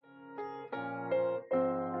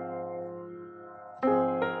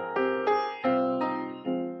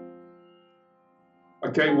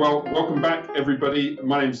Okay, well, welcome back, everybody.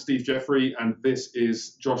 My name's Steve Jeffrey, and this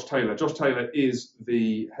is Josh Taylor. Josh Taylor is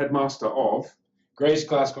the headmaster of Grace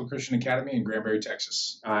Classical Christian Academy in Granbury,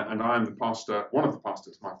 Texas. And I'm the pastor, one of the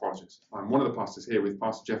pastors, my apologies. I'm one of the pastors here with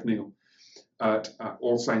Pastor Jeff Neal at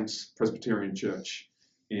All Saints Presbyterian Church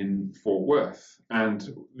in Fort Worth.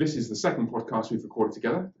 And this is the second podcast we've recorded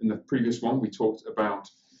together. In the previous one, we talked about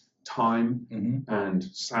time and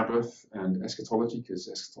Sabbath and eschatology, because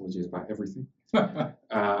eschatology is about everything. We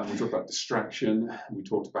talked about distraction. We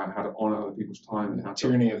talked about how to honor other people's time and how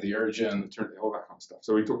tyranny of the urgent, all that kind of stuff.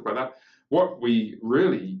 So we talked about that. What we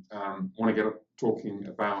really want to get talking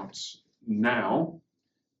about now,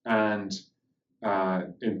 and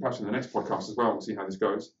perhaps in the next podcast as well, we'll see how this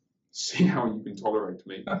goes, see how you can tolerate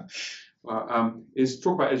me, is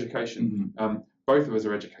talk about education. Both of us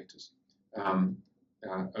are educators.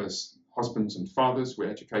 As husbands and fathers, we're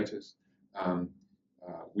educators.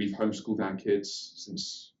 We've homeschooled our kids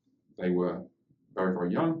since they were very,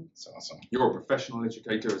 very young. That's awesome. You're a professional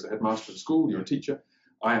educator as a headmaster of school. You're a teacher.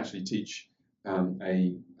 I actually teach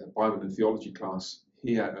a Bible and theology class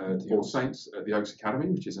here at All Saints at the Oaks Academy,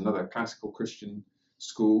 which is another classical Christian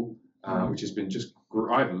school, which has been just,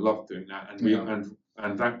 I've loved doing that.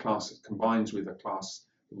 And that class combines with a class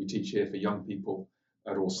that we teach here for young people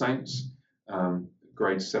at All Saints,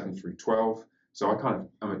 grades 7 through 12. So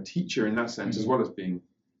I'm a teacher in that sense, as well as being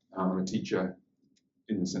I'm a teacher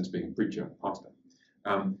in the sense of being a preacher, pastor.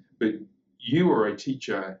 But you are a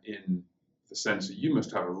teacher in the sense that you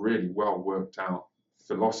must have a really well worked out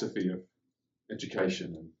philosophy of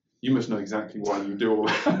education, and you must know exactly why you do all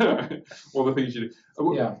the things you do.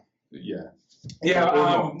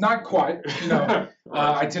 Not quite. Right.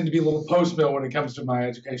 I tend to be a little post-mill when it comes to my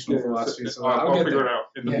educational philosophy. So I'll figure it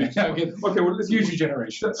out in the future. Okay, well, future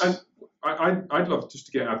generations. I'd love just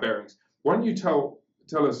to get our bearings. Why don't you tell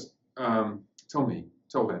them,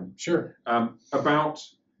 sure, about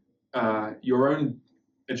your own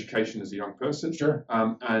education as a young person, sure,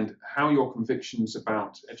 and how your convictions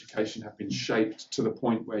about education have been shaped to the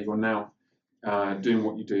point where you're now doing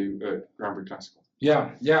what you do at Granbury Classical.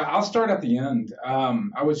 Yeah, I'll start at the end.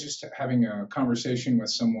 I was just having a conversation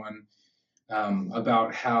with someone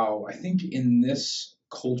about how I think in this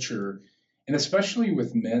culture, and especially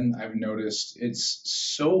with men, I've noticed it's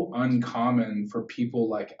so uncommon for people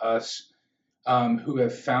like us who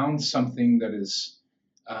have found something that is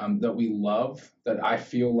that we love, that I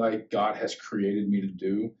feel like God has created me to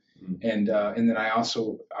do, and then I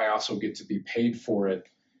also get to be paid for it.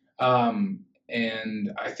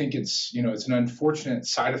 And I think it's an unfortunate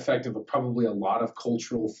side effect of probably a lot of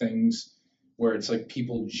cultural things, where it's like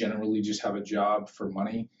people generally just have a job for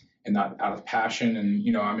money and not out of passion.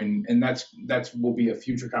 And that's will be a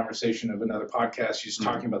future conversation of another podcast, just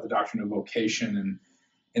talking about the doctrine of vocation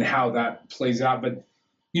and how that plays out. But,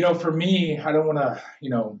 for me, I don't want to,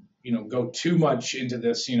 go too much into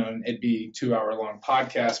this, and it'd be a 2-hour-long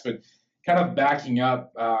podcast, but kind of backing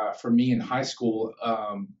up for me in high school,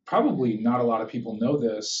 probably not a lot of people know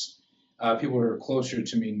this. People who are closer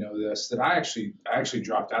to me know this, that I actually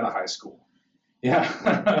dropped out of high school.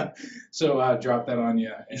 Yeah. So dropped that on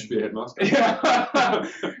you. You should be a headmaster. Yeah.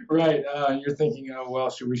 Right. You're thinking,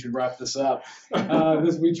 we should wrap this up.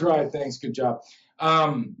 We tried. Thanks. Good job.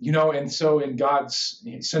 And so in God's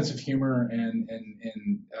sense of humor and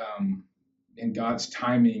in God's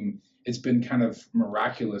timing, it's been kind of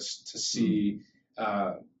miraculous to see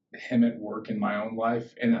him at work in my own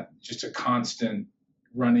life, and just a constant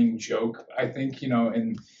running joke, I think,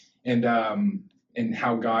 and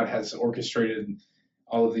how God has orchestrated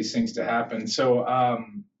all of these things to happen. So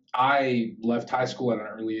I left high school at an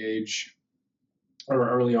early age, or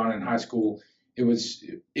early on in high school. It was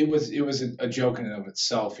a joke in and of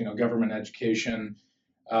itself, government education.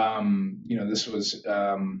 This was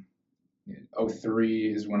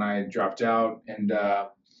 2003 is when I dropped out, and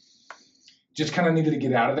just kind of needed to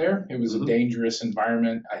get out of there. It was a dangerous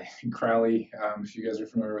environment. Crowley, if you guys are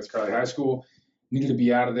familiar with Crowley High School, needed to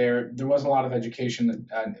be out of there. There wasn't a lot of education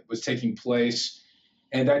that was taking place,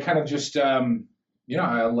 and I kind of just, I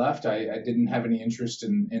left. I didn't have any interest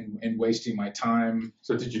in wasting my time.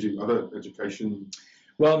 So did you do other education?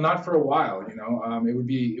 Well, not for a while, it would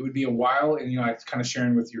be a while. And, I was kind of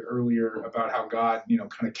sharing with you earlier about how God,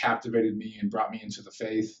 kind of captivated me and brought me into the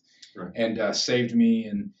faith, right, and saved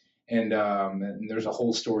me. And there's a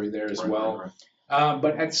whole story there as well. Right.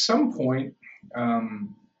 But at some point, God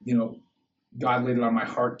laid it on my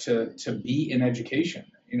heart to be in education,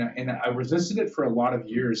 and I resisted it for a lot of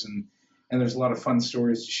years. And there's a lot of fun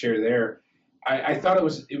stories to share there. I thought it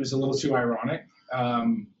was a little too ironic,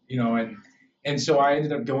 and so I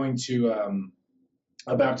ended up going to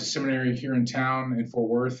a Baptist seminary here in town in Fort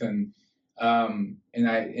Worth, and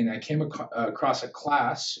I came across a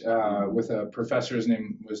class with a professor. His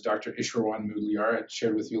name was Dr. Ishwarwan Mudliar. I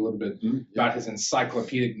shared with you a little bit about his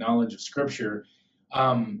encyclopedic knowledge of Scripture,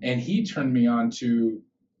 and he turned me on to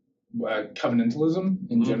covenantalism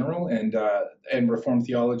in general and Reformed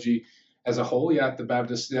theology as a whole. Yeah, at the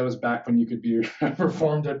Baptist, that was back when you could be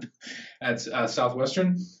Reformed at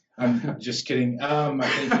Southwestern. I'm just kidding. I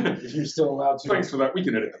think if you're still allowed to. Thanks for that. We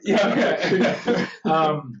can edit.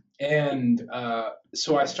 Yeah. And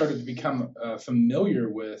so I started to become familiar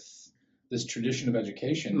with this tradition of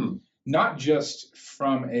education, not just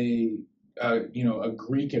from a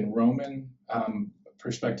Greek and Roman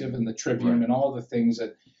perspective and the trivium and all the things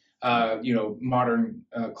that modern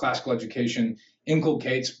classical education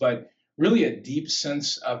inculcates, but really a deep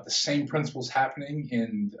sense of the same principles happening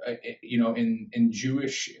in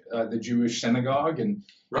Jewish, the Jewish synagogue and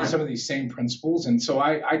some of these same principles. And so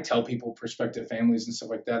I tell people, prospective families and stuff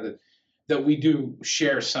like that we do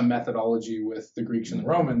share some methodology with the Greeks and the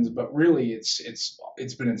Romans, but really it's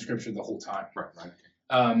been in Scripture the whole time.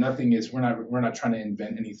 Right. Nothing is, we're not trying to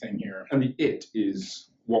invent anything here. And the it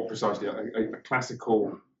is what precisely? A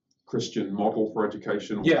classical Christian model for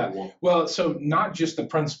education? Well, so not just the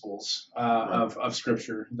principles of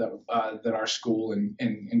Scripture that our school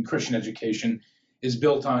and Christian education is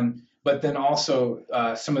built on, but then also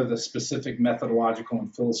some of the specific methodological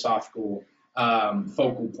and philosophical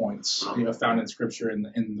focal points, found in Scripture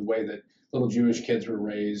in the way that little Jewish kids were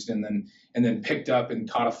raised, and then picked up and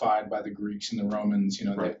codified by the Greeks and the Romans.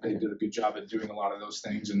 They did a good job at doing a lot of those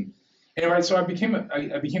things. And anyway, so I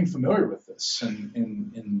became familiar with this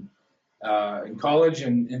in college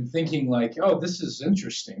and thinking like, oh, this is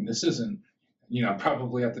interesting. This isn't,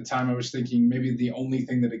 probably at the time I was thinking maybe the only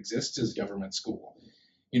thing that exists is government school.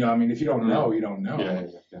 If you don't know, you don't know.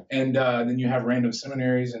 Yeah. And then you have random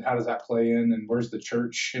seminaries, and how does that play in, and where's the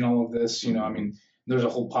church in all of this? There's a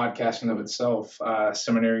whole podcast in of itself,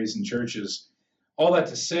 seminaries and churches. All that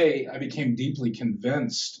to say, I became deeply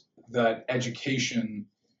convinced that education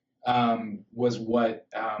was what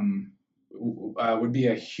would be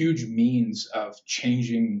a huge means of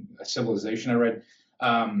changing a civilization. I read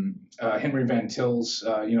Henry Van Til's,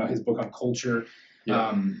 his book on culture,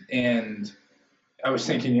 and I was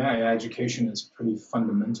thinking, education is pretty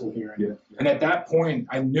fundamental here. And at that point,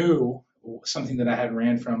 I knew something that I had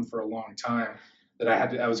ran from for a long time, that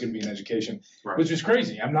I was going to be in education, which was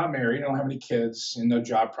crazy. I'm not married. I don't have any kids and no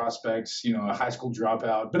job prospects, a high school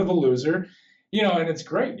dropout, bit of a loser, and it's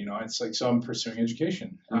great. It's like, so I'm pursuing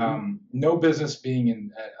education. No business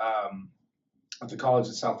being at the college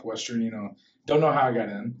at Southwestern, don't know how I got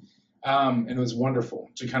in. And it was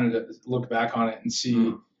wonderful to kind of look back on it and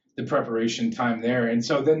see the preparation time there. And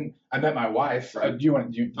so then I met my wife. I was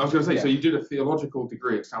going to say, so you did a theological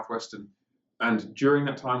degree at Southwestern, and during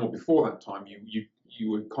that time or before that time,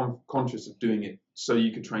 you were conscious of doing it so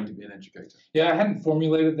you could train to be an educator. Yeah, I hadn't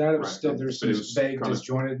formulated that. It was still, there's some vague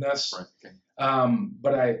disjointedness.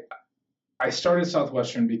 But I started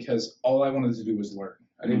Southwestern because all I wanted to do was learn.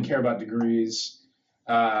 I didn't care about degrees.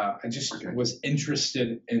 I just was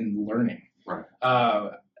interested in learning.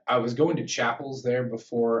 I was going to chapels there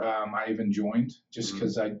before I even joined, just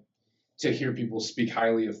because to hear people speak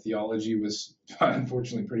highly of theology was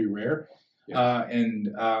unfortunately pretty rare. And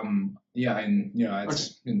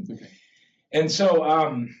so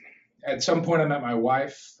at some point I met my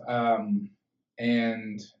wife,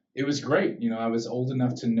 and it was great. I was old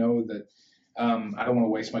enough to know that I don't want to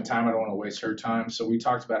waste my time. I don't want to waste her time. So we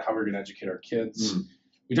talked about how we were going to educate our kids.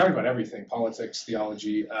 We talked about everything: politics,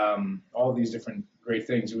 theology, all these different great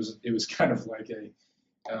things. It was kind of like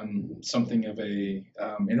something of a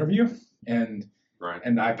interview, and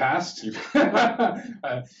I passed. So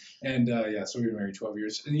we were married 12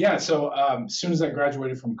 years. And so as soon as I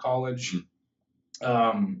graduated from college,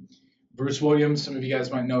 Bruce Williams, some of you guys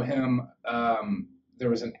might know him. There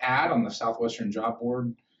was an ad on the Southwestern job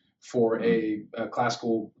board for a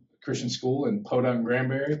classical Christian school in Podunk and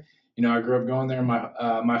Granbury. I grew up going there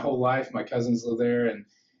my whole life. My cousins live there, and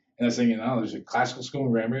I was thinking, oh, there's a classical school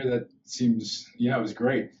in Granbury. That seems, it was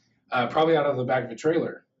great. Probably out of the back of a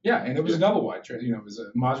trailer. Yeah, and it was a double wide trailer. It was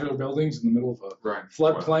a modular buildings in the middle of a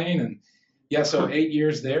floodplain, and so 8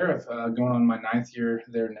 years there. I've going on my 9th year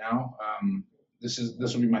there now. This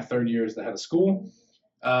will be my 3rd year as the head of school.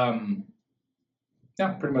 Pretty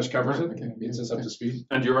much covers it. Gets us up to speed.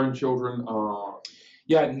 And your own children are?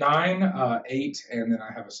 9, 8, and then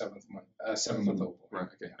I have a 7-month-old. Right.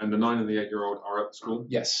 Okay. And the 9 and the 8-year-old are at the school?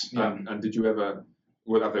 Yes. And did you ever?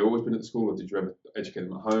 Well, have they always been at the school, or did you ever educate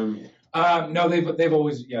them at home? No, they've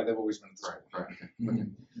always been at the school. Right. Okay.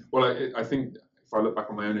 Well, I think if I look back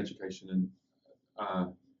on my own education, and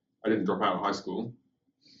I didn't drop out of high school,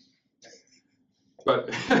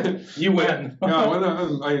 but you win. Yeah, well,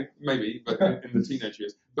 no, maybe, but in the teenage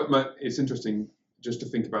years. But it's interesting just to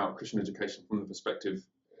think about Christian education from the perspective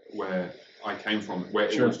where I came from, where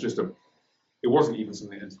it was just it wasn't even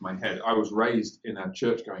something that entered my head. I was raised in a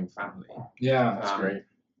church-going family. Yeah, that's great.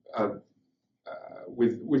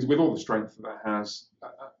 With all the strength that has,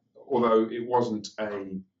 although it wasn't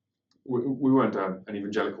we weren't an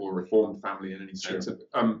evangelical or reformed family in any sense.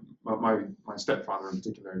 Sure. My stepfather in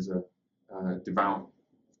particular is a devout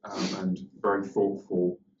and very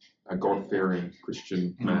thoughtful, God-fearing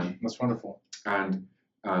Christian man. That's wonderful. And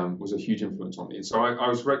was a huge influence on me. And so I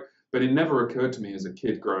was very, but it never occurred to me as a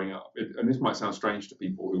kid growing up, and this might sound strange to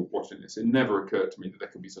people who are watching this, it never occurred to me that there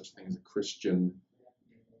could be such a thing as a Christian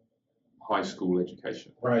high school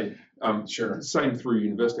education. Right. Sure. Same through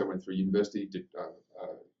university. I went through university, did a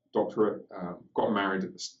doctorate, got married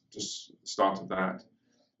at the start of that,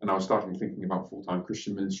 and I was starting thinking about full-time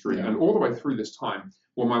Christian ministry. Yeah. And all the way through this time,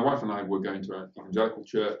 well, my wife and I were going to an evangelical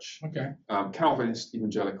church, Calvinist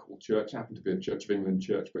evangelical church, happened to be a Church of England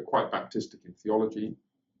church, but quite Baptistic in theology.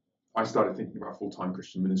 I started thinking about full-time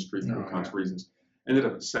Christian ministry for all kinds of reasons. Ended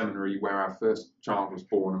up at seminary where our first child was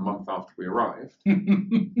born a month after we arrived.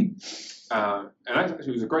 And actually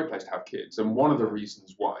it was a great place to have kids. And one of the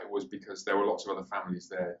reasons why was because there were lots of other families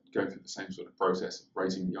there going through the same sort of process of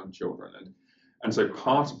raising young children. And so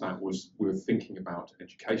part of that was we were thinking about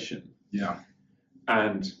education. Yeah.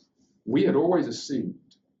 And we had always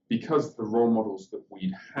assumed, because the role models that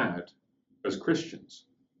we'd had as Christians,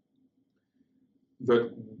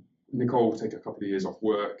 that Nicole would take a couple of years off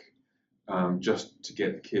work just to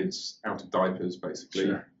get the kids out of diapers, basically.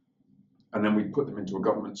 Sure. And then we'd put them into a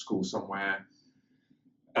government school somewhere.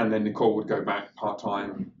 And then Nicole would go back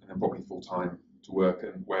part-time and then probably full-time to work,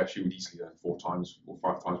 and where she would easily earn 4 times or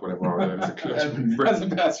 5 times whatever I earned as a clergyman.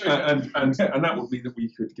 And that would mean that we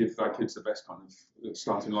could give our kids the best kind of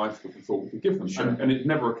start in life that we thought we could give them. Sure. And it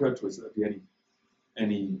never occurred to us that there'd be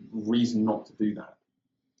any reason not to do that.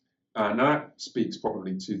 Now that speaks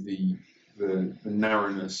probably to the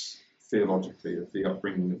narrowness theologically of the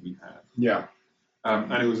upbringing that we had. Yeah.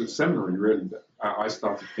 And it was at seminary really that I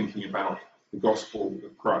started thinking about the gospel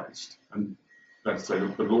of Christ, and let's say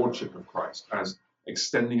the lordship of Christ as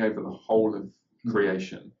extending over the whole of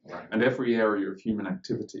creation and every area of human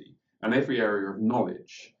activity and every area of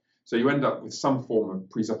knowledge. So you end up with some form of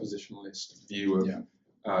presuppositionalist view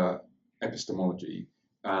of epistemology,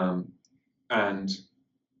 and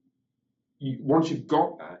once you've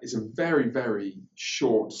got that, it's a very, very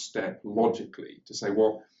short step logically to say,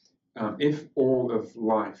 well, if all of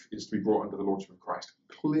life is to be brought under the lordship of Christ,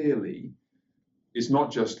 clearly it's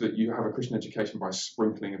not just that you have a Christian education by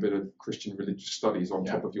sprinkling a bit of Christian religious studies on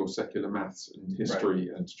top of your secular maths and history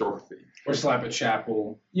and geography. Or slap a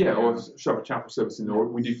chapel. Yeah, or shove a chapel service in there. Or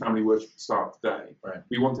we do family worship at the start of the day. Right.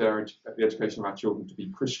 We want the education of our children to be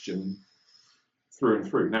Christian through and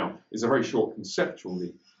through. Now, it's a very short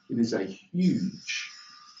conceptually. It is a huge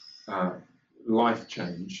life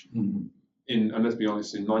change and let's be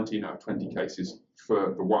honest, in 19 out of 20 cases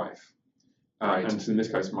for the wife. And in this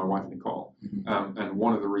case, my wife, Nicole. And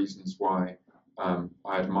one of the reasons why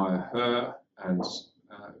I admire her and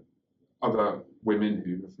other women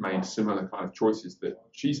who have made similar kind of choices that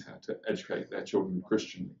she's had to educate their children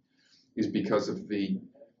Christianly is because of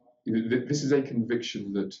this is a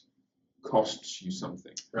conviction that costs you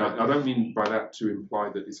something. Right. I don't mean by that to imply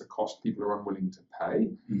that it's a cost people are unwilling to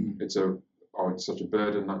pay. It's such a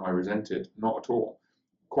burden that I resent it. Not at all.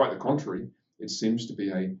 Quite the contrary. It seems to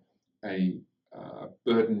be a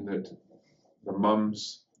burden that the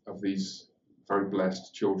mums of these very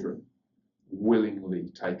blessed children willingly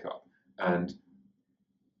take up, and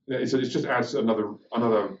it just adds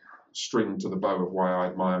another string to the bow of why I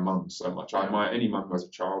admire mums so much. I admire any mum who has a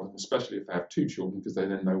child, and especially if they have 2 children, because they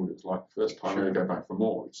then know what it's like the first time and they go back for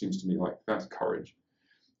more. It seems to me like that's courage.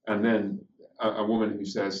 And then a woman who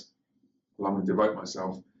says, well, I'm going to devote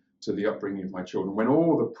myself to the upbringing of my children, when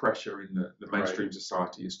all the pressure in the mainstream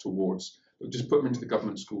society is towards, just put them into the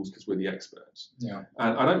government schools because we're the experts. Yeah.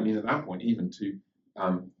 And I don't mean at that point even to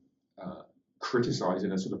criticize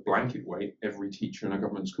in a sort of blanket way every teacher in a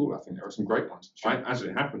government school. I think there are some great ones. As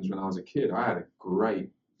it happens, when I was a kid, I had a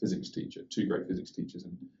great physics teacher, 2 great physics teachers,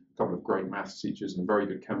 and a couple of great maths teachers, and a very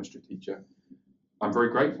good chemistry teacher. I'm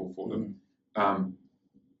very grateful for them.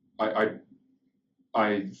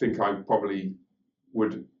 I think I probably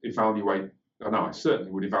would I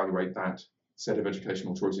certainly would evaluate that set of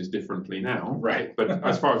educational choices differently now. Right. But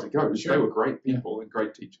as far as it goes, they were great people and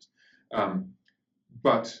great teachers.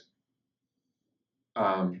 But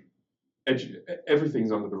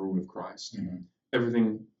everything's under the rule of Christ. Mhm.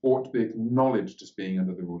 Everything ought to be acknowledged as being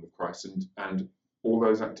under the rule of Christ, and all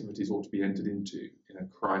those activities ought to be entered into in a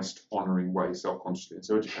Christ-honoring way, self-consciously. And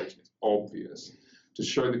so education is obvious to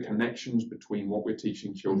show the connections between what we're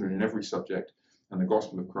teaching children in every subject and the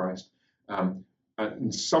gospel of Christ,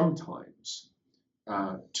 and sometimes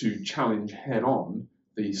to challenge head-on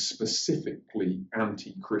the specifically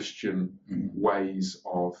anti-Christian ways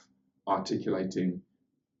of articulating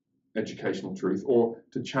educational truth, or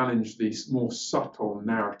to challenge these more subtle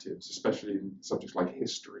narratives, especially in subjects like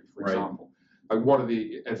history, for example. Like, what are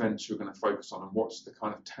the events you're going to focus on, and what's the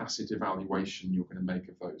kind of tacit evaluation you're going to make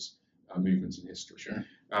of those movements in history? Sure.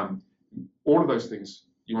 All of those things,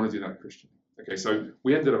 you want to do that Christianly. Okay, so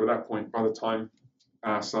we ended up at that point by the time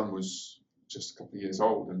our son was just a couple of years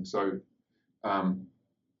old, and so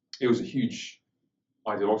it was a huge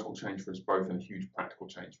ideological change for us both and a huge practical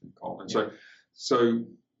change for Nicole. And so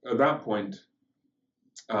at that point,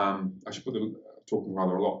 I should put the talking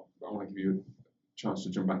rather a lot, but I want to give you a chance to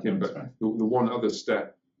jump back in. But the one other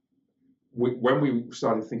step, when we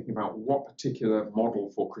started thinking about what particular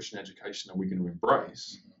model for Christian education are we going to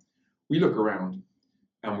embrace, we look around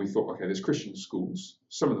and we thought, okay, there's Christian schools.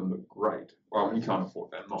 Some of them look great. Well, you can't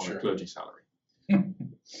afford them, not on a clergy salary.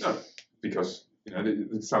 No, because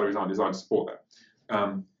the salaries aren't designed to support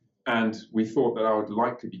that. And we thought that I would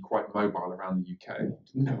likely be quite mobile around the UK.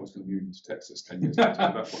 Didn't know I was going to be moving to Texas 10 years later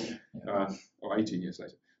at that point, or 18 years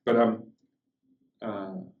later. But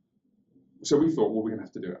so we thought, well, we're going to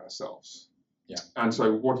have to do it ourselves. Yeah. And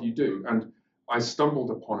so what do you do? And I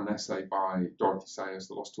stumbled upon an essay by Dorothy Sayers,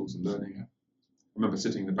 The Lost Tools of Learning. I remember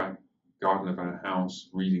sitting in the back garden of our house,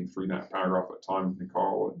 reading through that paragraph at a time with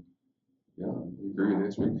Nicole, and we agree with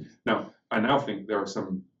this. Now, I now think there are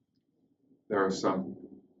some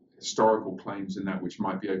historical claims in that which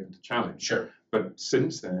might be open to challenge. Sure. But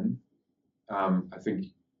since then, I think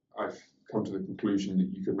I've come to the conclusion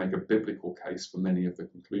that you could make a biblical case for many of the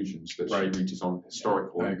conclusions that she reaches on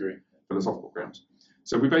historical and philosophical grounds.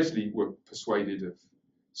 So we basically were persuaded of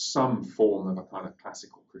some form of a kind of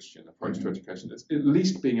classical Christian approach to education that's at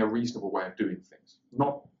least being a reasonable way of doing things,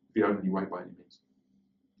 not the only way by any means.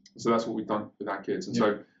 So that's what we've done with our kids. And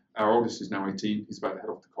so our oldest is now 18. He's about to head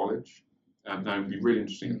off to college. And now it'd be really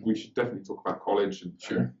interesting. We should definitely talk about college,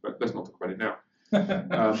 but let's not talk about it now.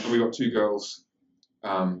 And we've got two girls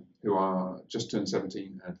who are just turned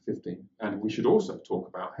 17 and 15. And we should also talk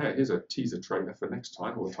about, hey, here's a teaser trailer for next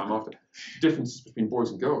time or the time after, differences between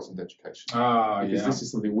boys and girls in education. Because this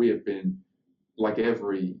is something we have been, like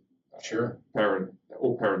every parent,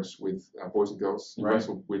 all parents with boys and girls,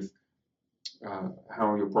 wrestled with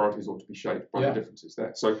how your priorities ought to be shaped by the differences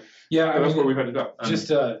there. So that's where we've ended up. Just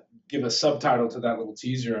to give a subtitle to that little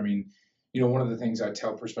teaser, I mean, one of the things I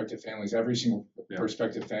tell prospective families, every single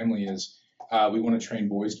prospective family, is we want to train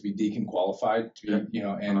boys to be deacon qualified, to be,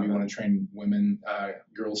 and we want to train women,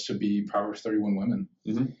 girls to be Proverbs 31 women.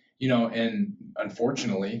 And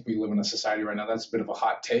unfortunately, we live in a society right now that's a bit of a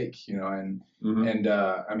hot take, and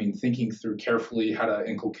I mean, thinking through carefully how to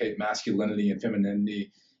inculcate masculinity and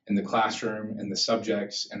femininity in the classroom and the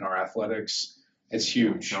subjects and our athletics, it's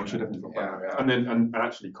huge. No, we should definitely talk about that. And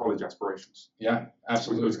actually college aspirations. Yeah,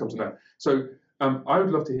 absolutely. Let's come to that. So I would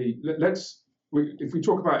love to hear, if we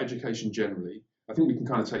talk about education generally, I think we can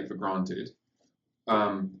kind of take for granted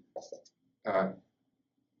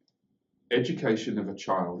education of a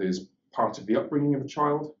child is part of the upbringing of a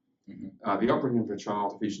child. The upbringing of a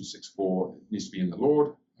child, Ephesians 6:4, needs to be in the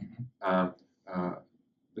Lord. The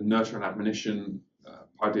nurture and admonition,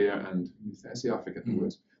 idea and I forget the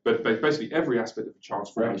words, but basically every aspect of a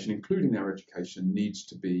child's formation, including their education, needs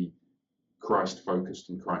to be Christ-focused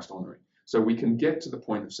and Christ-honoring. So we can get to the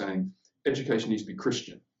point of saying education needs to be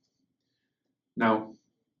Christian. Now,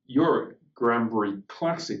 you're at Granbury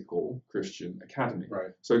Classical Christian Academy.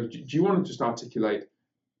 Right. So do you want to just articulate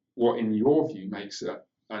what, in your view, makes an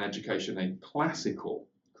education a classical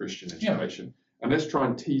Christian education? And let's try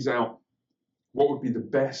and tease out what would be the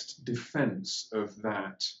best defense of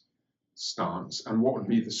that stance, and what would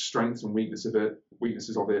be the strengths and weaknesses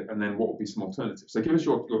of it, and then what would be some alternatives. So give us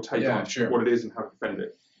your take on what it is and how to defend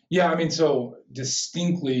it. Yeah, I mean, so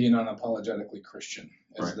distinctly and unapologetically Christian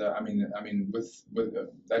is I mean, with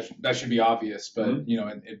that should be obvious, but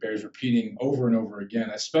it bears repeating over and over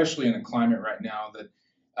again, especially in a climate right now that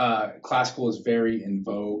classical is very in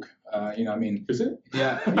vogue. Is it?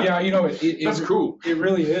 Yeah. That's cool. It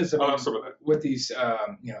really is. I some of that. With these,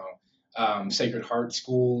 Sacred Heart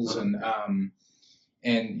schools and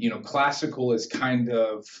classical is kind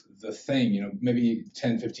of the thing. Maybe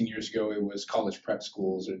 10, 15 years ago it was college prep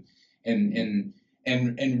schools, and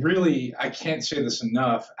And really, I can't say this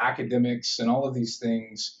enough. Academics and all of these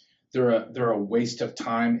things, they're a waste of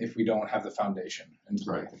time if we don't have the foundation in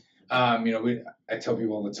play. I tell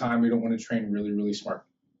people all the time, we don't want to train really, really smart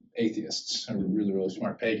atheists or really, really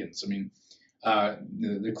smart pagans. I mean,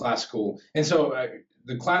 the classical, and so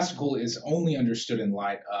the classical is only understood in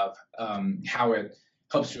light of how it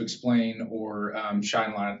helps to explain or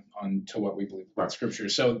shine light onto what we believe about Scripture.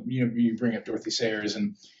 So you bring up Dorothy Sayers,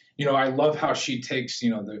 and I love how she takes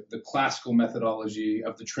the classical methodology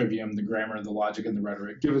of the trivium, the grammar, the logic, and the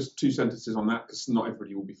rhetoric. Give us 2 sentences on that, because not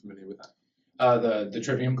everybody will be familiar with that. The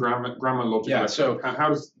trivium, grammar, logic. Yeah. Rhetoric. So how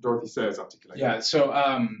does Dorothy Sayers articulate? Yeah. So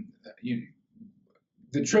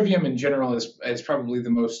the trivium in general is probably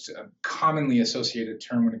the most commonly associated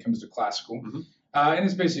term when it comes to classical. Mm-hmm. And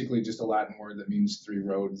it's basically just a Latin word that means 3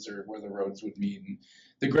 roads, or where the roads would meet. And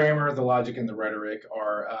the grammar, the logic, and the rhetoric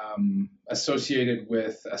are associated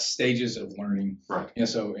with stages of learning. Right.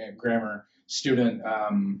 So grammar student,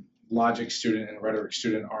 logic student, and rhetoric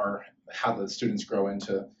student are how the students grow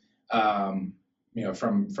into. From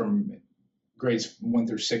grades 1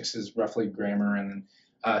 through 6 is roughly grammar, and then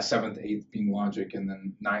 7th, 8th being logic, and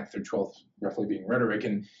then 9th through 12th roughly being rhetoric.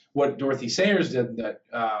 And what Dorothy Sayers did that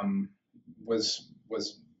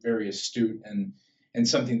was very astute, and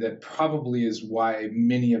something that probably is why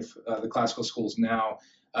many of the classical schools now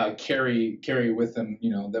carry with them,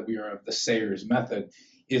 that we are of the Sayers method,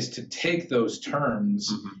 is to take those terms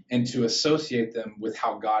mm-hmm. and to associate them with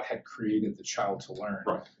how God had created the child to learn.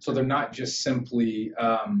 Right. So they're not just simply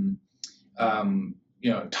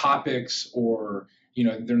topics, or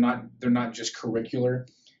they're not just curricular,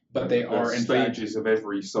 but they are in stages fact, of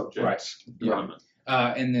every subject right. development.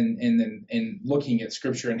 Yeah. And then looking at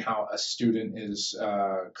Scripture and how a student is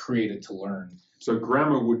created to learn. So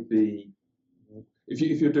grammar would be,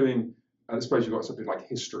 if you're doing, I suppose you've got something like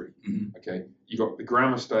history. Mm-hmm. Okay, you've got the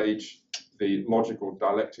grammar stage, the logical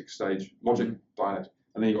dialectic stage, dialect,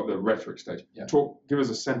 and then you've got the rhetoric stage. Yeah. Give us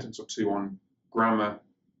a sentence or 2 on grammar,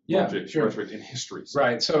 logic, sure. rhetoric in history.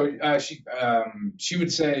 Right. So she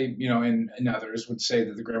would say, and others would say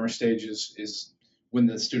that the grammar stage is when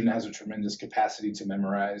the student has a tremendous capacity to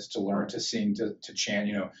memorize, to learn, to sing, to chant.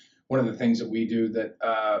 One of the things that we do that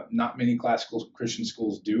not many classical Christian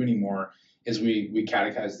schools do anymore is we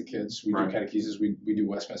catechize the kids. We do catechesis. We do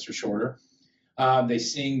Westminster Shorter. They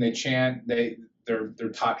sing, they chant, they're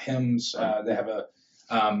taught hymns. They have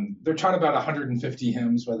they're taught about 150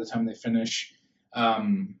 hymns by the time they finish.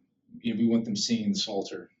 We want them singing the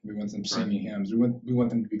Psalter. We want them singing hymns. We want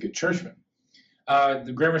them to be good churchmen.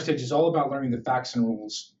 The grammar stage is all about learning the facts and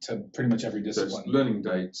rules to pretty much every discipline. So it's learning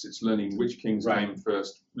dates. It's learning which kings came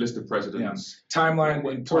first, list of presidents, timeline,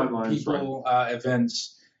 important people,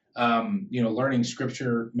 events. Learning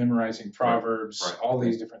Scripture, memorizing Proverbs, all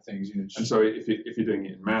these different things. And so if you're doing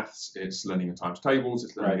it in maths, it's learning your times tables,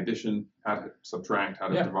 it's learning addition, how to subtract, how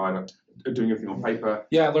to divide, doing everything on paper.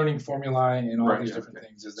 Yeah, learning formulae and all these different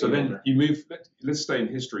things. So then you move. Let's stay in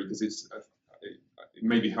history, because it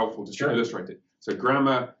may be helpful to illustrate it. So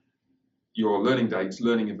grammar, you're learning dates,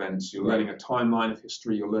 learning events, you're learning a timeline of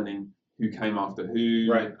history, you're learning who came after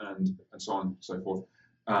who, and so on and so forth.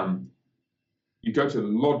 You go to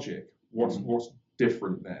logic. What's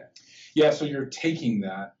different there? Yeah, so you're taking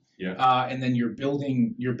that, and then you're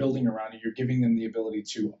building around it. You're giving them the ability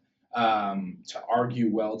to argue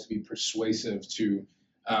well, to be persuasive, to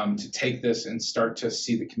take this and start to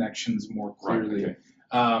see the connections more clearly. Right,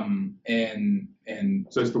 okay. And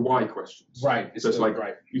so it's the why questions. Right. So it's like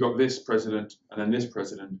you got this president, and then this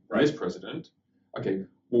president, and this president. Okay.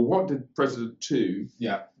 Well, what did President 2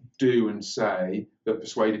 do and say that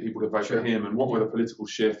persuaded people to vote for him, and what were the political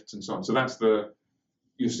shifts and so on? So that's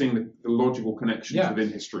you're seeing the logical connections within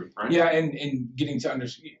history, right? Yeah, and getting to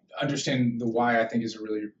understand the why, I think, is a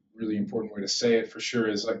really, really important way to say it, for sure.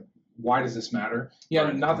 Is like, why does this matter? Yeah,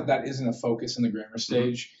 not that isn't a focus in the grammar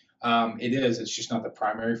stage. It is. It's just not the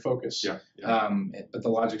primary focus. But the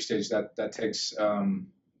logic stage that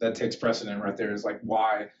takes precedent right there, is like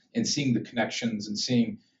why, and seeing the connections, and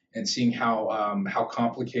seeing how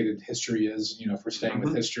complicated history is. If we're staying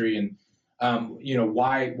with history, and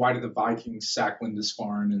why did the Vikings sack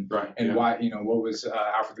Lindisfarne, and why, what was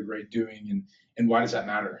Alfred the Great doing, and why does that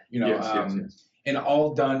matter? And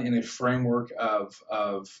all done in a framework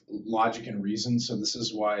of logic and reason. So this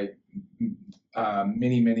is why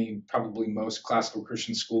many, probably most classical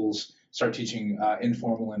Christian schools start teaching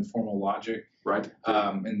informal and formal logic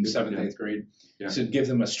in 7th, 8th grade. To give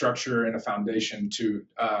them a structure and a foundation to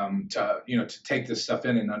take this stuff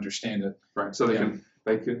in and understand it. Right. So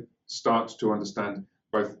they can start to understand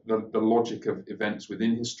both the logic of events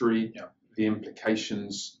within history, the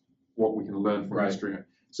implications, what we can learn from Right. history.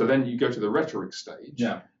 So then you go to the rhetoric stage,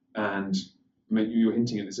 Yeah. and you were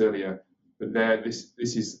hinting at this earlier, but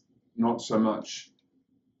this is not so much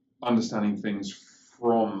understanding things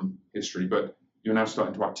from history, but you're now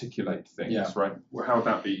starting to articulate things, Yeah. right? Well, how would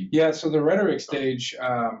that be? Yeah, so the rhetoric stage,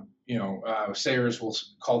 Sayers will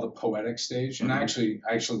call the poetic stage, and Mhm.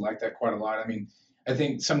 I actually like that quite a lot. I mean, I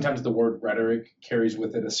think sometimes the word rhetoric carries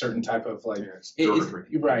with it a certain type of like, Yeah, it's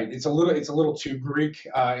derogatory. right? It's a little too Greek,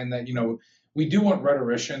 in that we do want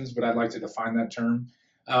rhetoricians, but I'd like to define that term.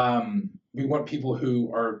 We want people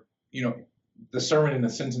who are the sermon in a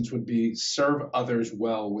sentence would be serve others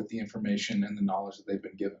well with the information and the knowledge that they've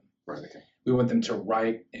been given. Right. Okay. We want them to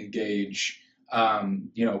write, engage,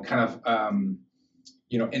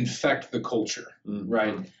 infect the culture,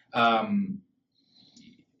 right?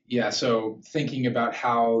 So thinking about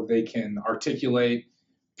how they can articulate,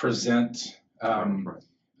 present,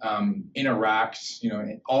 interact,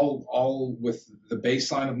 all with the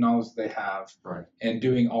baseline of knowledge that they have, right, and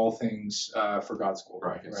doing all things for God's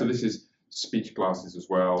glory. Right. So this is speech classes as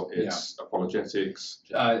well. It's apologetics.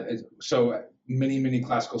 So many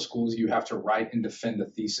classical schools, you have to write and defend a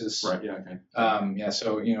thesis. Right. Yeah. Okay.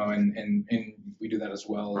 So and we do that as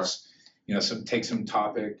well as so take some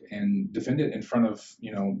topic and defend it in front of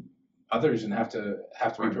others and have to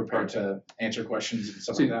be prepared to answer questions and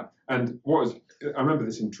stuff like that. And I remember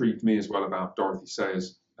this intrigued me as well about Dorothy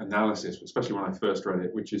Sayers' analysis, especially when I first read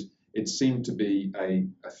it, which is it seemed to be a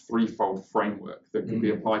threefold framework that can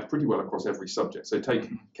be applied pretty well across every subject. So take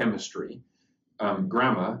chemistry,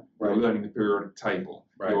 grammar, you're learning the periodic table,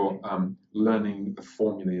 you're learning the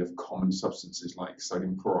formulae of common substances like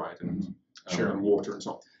sodium chloride and water and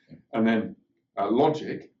so on. And then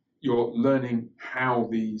logic, you're learning how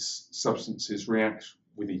these substances react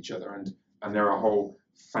with each other, and there are whole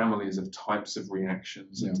families of types of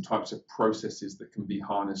reactions and types of processes that can be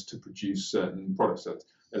harnessed to produce certain products. So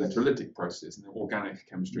electrolytic processes and organic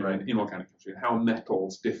chemistry and inorganic chemistry, and how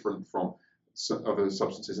metals different from other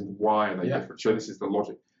substances and why are they different. So this is the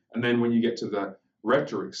logic. And then when you get to the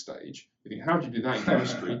rhetoric stage, you think, how do you do that in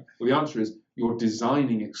chemistry? Well, the answer is you're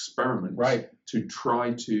designing experiments to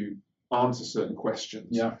try to answer certain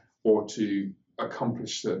questions or to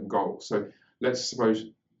accomplish certain goals. So let's suppose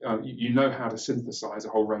you know how to synthesize a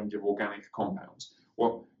whole range of organic compounds.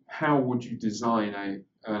 Well, how would you design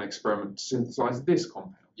an experiment to synthesize this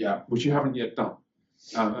compound? Which you haven't yet done.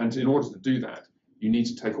 And in order to do that, you need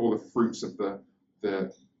to take all the fruits of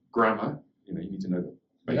the grammar. You need to know the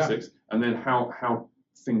basics, and then how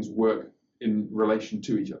things work in relation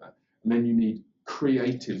to each other. And then you need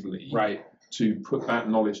creatively to put that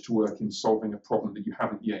knowledge to work in solving a problem that you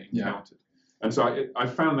haven't yet encountered. And so I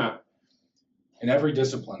found that in every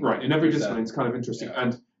discipline. Right, in every discipline, it's kind of interesting.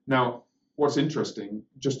 And now, what's interesting,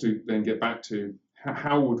 just to then get back to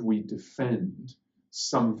how would we defend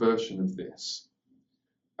some version of this?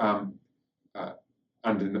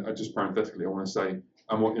 Just parenthetically, I want to say,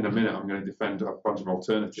 in a minute, I'm going to defend a bunch of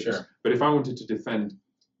alternatives. Sure. But if I wanted to defend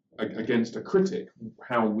against a critic,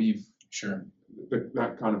 how we've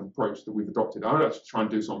that kind of approach that we've adopted, I would actually try and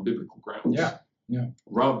do this on biblical grounds.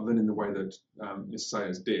 Rather than in the way that Ms.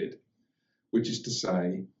 Sayers did, which is to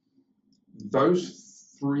say,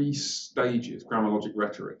 those three stages, grammar, logic,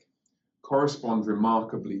 rhetoric, correspond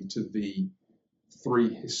remarkably to the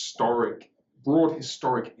three broad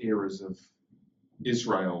historic eras of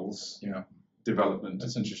Israel's development.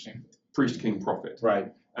 That's interesting. Priest, king, prophet.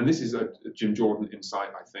 Right. And this is a Jim Jordan insight,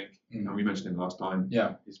 I think, and we mentioned him last time.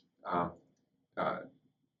 His,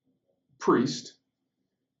 priest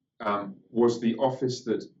was the office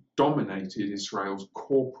that dominated Israel's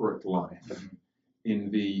corporate life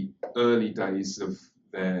in the early days of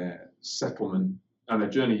their settlement and their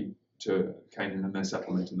journey to Canaan and their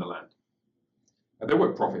settlement in the land. There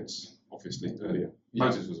were prophets, obviously, earlier.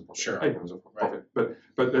 Moses was a prophet. Abraham was a prophet. But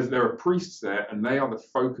there are priests there, and they are the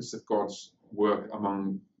focus of God's work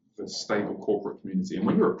among the stable corporate community. And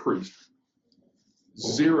when you're a priest,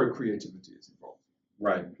 zero creativity is involved.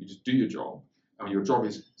 Right. You just do your job, and your job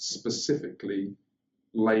is specifically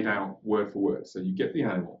laid out word for word. So you get the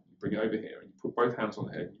animal, you bring it over here, and you put both hands on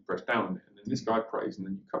the head, and you press down on it, and then this guy prays, and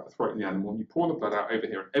then you cut the throat of the animal, and you pour the blood out over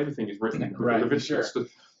here, and everything is written in Leviticus.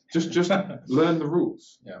 Just learn the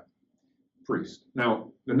rules. Priest.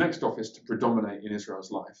 Now, the next office to predominate in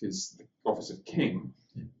Israel's life is the office of king,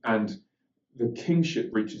 and the kingship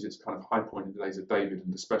reaches its kind of high point in the days of David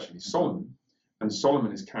and especially Solomon. And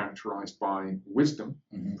Solomon is characterized by wisdom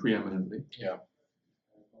preeminently.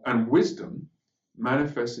 And wisdom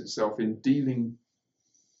manifests itself in dealing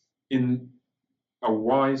in a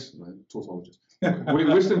wise tautologist.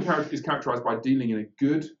 Wisdom is characterized by dealing in a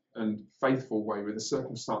good and faithful way with a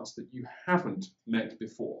circumstance that you haven't met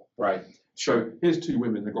before. Right. So here's two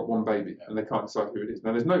women, they've got one baby, and they can't decide who it is.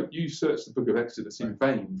 Now, you search the book of Exodus in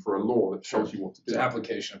vain for a law that tells you what to do. It's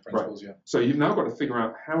application of principles, right. So you've now got to figure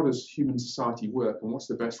out how does human society work and what's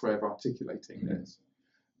the best way of articulating this.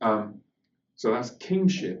 So that's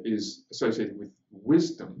kingship is associated with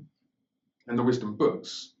wisdom and the wisdom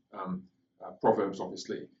books, Proverbs,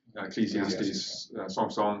 obviously, Ecclesiastes, Song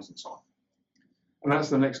of Songs, and so on. And that's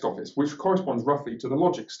the next office, which corresponds roughly to the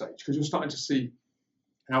logic stage, because you're starting to see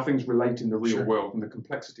how things relate in the real world and the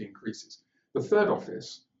complexity increases. The third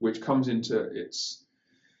office, which comes into its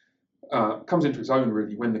own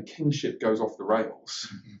really when the kingship goes off the rails,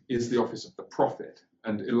 is the office of the prophet.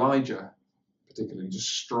 And Elijah, particularly, just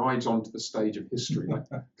strides onto the stage of history, like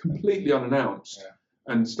completely unannounced,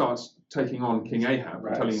 and starts taking on King Ahab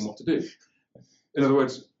and telling him what to do. In other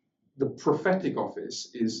words, the prophetic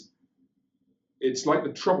office it's like the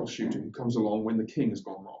troubleshooter who comes along when the king has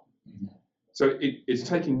gone wrong. So it's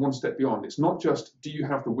taking one step beyond. It's not just, do you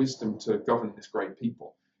have the wisdom to govern this great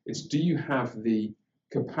people? It's, do you have the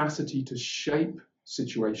capacity to shape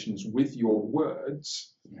situations with your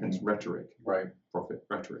words, hence rhetoric, prophet,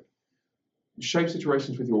 rhetoric. Shape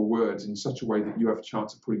situations with your words in such a way that you have a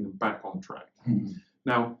chance of putting them back on track.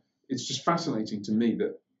 Now, it's just fascinating to me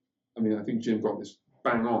that, I think Jim got this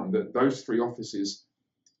bang on, that those three offices,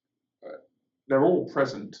 they're all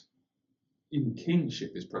present. Even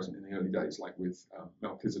kingship is present in the early days, like with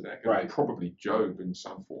Melchizedek, and probably Job in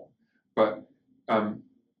some form. But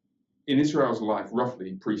in Israel's life,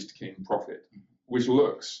 roughly priest, king, prophet, which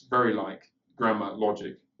looks very like grammar,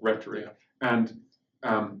 logic, rhetoric. And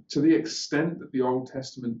to the extent that the Old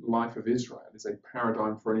Testament life of Israel is a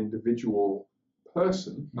paradigm for an individual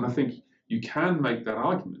person, and I think you can make that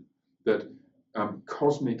argument that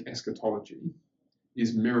cosmic eschatology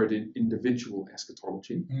is mirrored in individual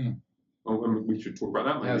eschatology. We should talk about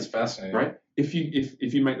that maybe. Yeah, it's fascinating. Right? If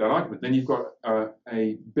you make that argument, then you've got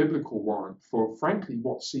a biblical warrant for, frankly,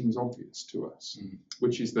 what seems obvious to us,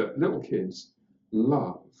 which is that little kids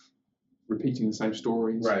love repeating the same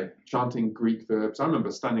stories, chanting Greek verbs. I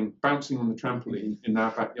remember bouncing on the trampoline in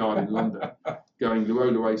our backyard in London, going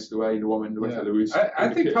luo, lues, lue, luomen, luetha, luus.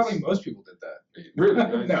 I think probably most people did that.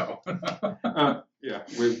 Really? No. Yeah,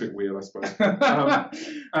 we're a bit weird, I suppose.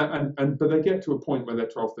 But they get to a point where they're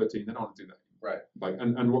 12, 13, they don't want to do that. Right.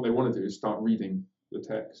 And what they want to do is start reading the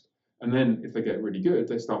text. And then if they get really good,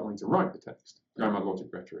 they start wanting to write the text. Grammar, logic,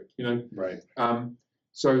 rhetoric, Right.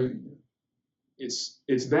 So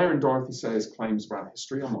it's there in Dorothy Sayers' claims about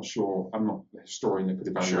history. I'm not sure. I'm not a historian that could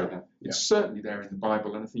evaluate that. It's certainly there in the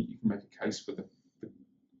Bible, and I think you can make a case for the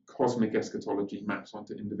cosmic eschatology maps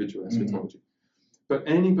onto individual eschatology. But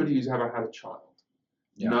anybody who's ever had a child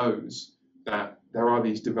knows that there are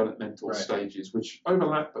these developmental stages which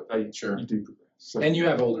overlap, but you do progress. So, and you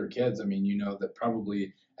have older kids. You know that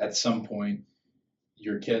probably at some point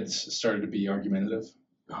your kids started to be argumentative.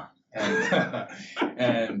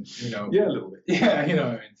 And a little bit.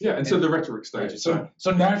 And so the rhetoric stage.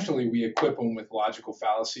 So naturally we equip them with logical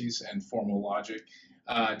fallacies and formal logic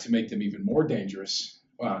to make them even more dangerous.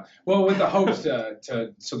 Well, with the hopes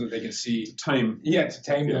so that they can see to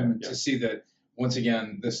tame them to see that once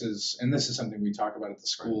again this is something we talk about at the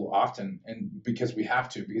school often, and because we have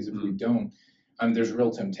to, because if we don't, there's real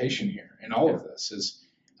temptation here, and all of this is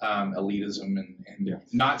elitism and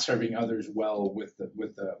not serving others well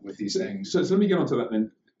with these things. So let me get onto that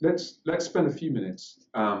then. Let's spend a few minutes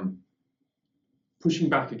pushing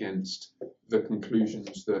back against the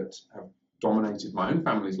conclusions that have dominated my own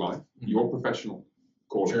family's life, your professional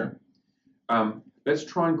calling. Let's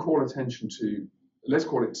try and call attention to, let's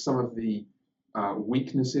call it some of the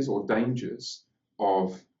weaknesses or dangers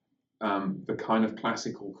of the kind of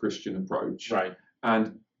classical Christian approach.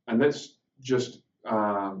 And let's just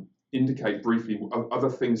indicate briefly other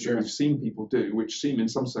things that we've seen people do, which seem in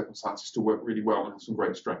some circumstances to work really well and have some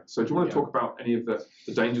great strength. So do you want to talk about any of the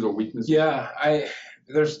dangers or weaknesses?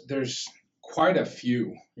 There's quite a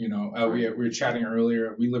few. We were chatting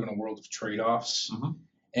earlier. We live in a world of trade-offs,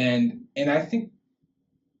 and I think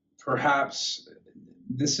perhaps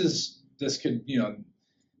this is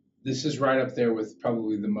right up there with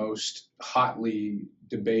probably the most hotly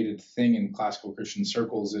debated thing in classical Christian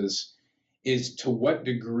circles is to what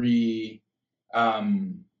degree,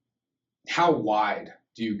 how wide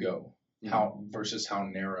do you go, versus how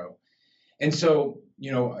narrow. And so,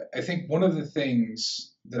 I think one of the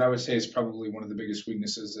things that I would say is probably one of the biggest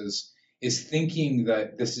weaknesses is thinking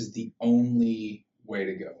that this is the only way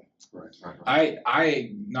to go. Right.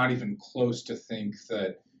 I'm not even close to think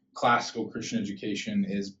that classical Christian education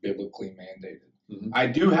is biblically mandated. I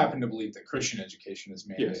do happen to believe that Christian education is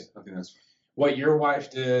mandated. Yes, I think that's What your wife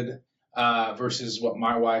did versus what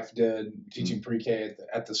my wife did, teaching pre-K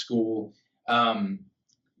at the school,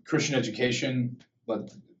 Christian education.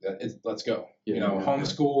 Let's go.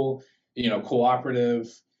 Homeschool.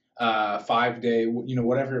 Cooperative, 5-day.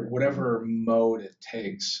 Whatever mode it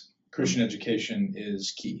takes. Christian education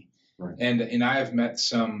is key. Right. And I have met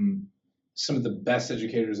some of the best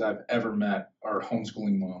educators I've ever met are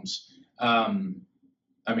homeschooling moms. And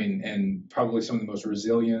probably some of the most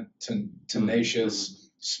resilient, tenacious,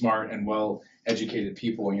 smart, and well-educated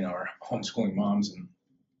people, are homeschooling moms,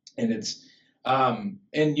 and it's, I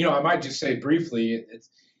might just say briefly,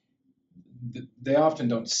 they often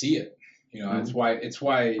don't see it. It's why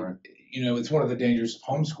right. It's one of the dangers of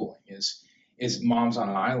homeschooling is mom's on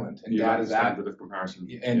an island and dad is of comparison,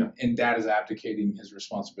 and dad is abdicating his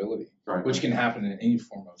responsibility, right, which can happen in any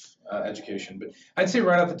form of education. But I'd say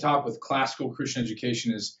right at the top with classical Christian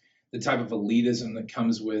education is the type of elitism that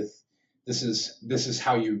comes with this is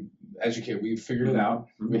how you educate. We've figured it out.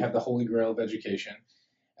 We have the holy grail of education,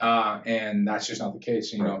 and that's just not the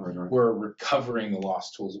case. Right. We're recovering the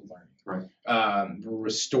lost tools of learning. Right. We're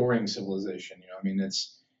restoring civilization.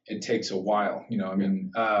 It takes a while. We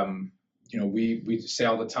say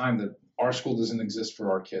all the time that our school doesn't exist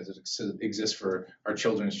for our kids. It exists for our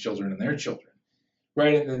children's children and their children,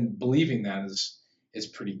 right? And then believing that is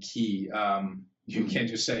pretty key. You can't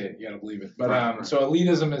just say it; you got to believe it. But right. So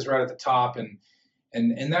elitism is right at the top, and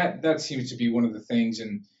that seems to be one of the things.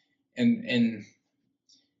 And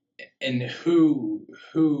who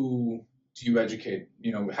do you educate?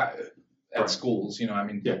 At schools.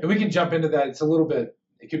 And we can jump into that. It's a little bit.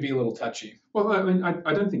 It could be a little touchy. Well,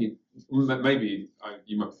 I don't think it. Maybe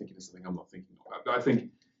you might be thinking of something I'm not thinking about, but I think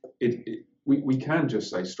we can just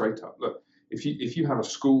say straight up, look, if you have a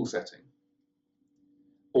school setting,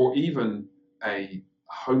 or even a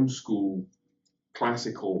homeschool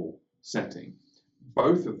classical setting,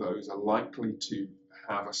 both of those are likely to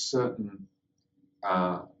have a certain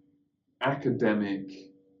academic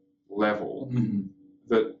level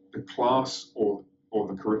that the class or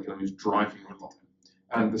the curriculum is driving along.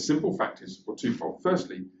 And the simple fact is, twofold.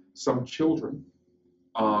 Firstly, some children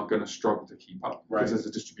are going to struggle to keep up because there's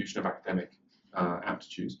a distribution of academic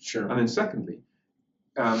aptitudes. Sure. And then secondly,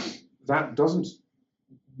 that doesn't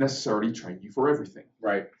necessarily train you for everything.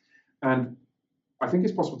 Right. And I think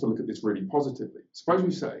it's possible to look at this really positively. Suppose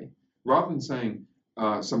we say, rather than saying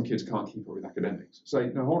some kids can't keep up with academics,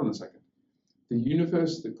 say, no, hold on a second. The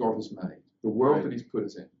universe that God has made, the world that He's put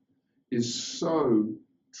us in, is so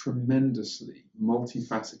tremendously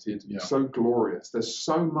multifaceted, so glorious. There's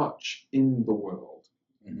so much in the world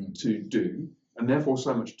to do, and therefore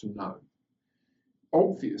so much to know.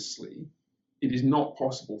 Obviously, it is not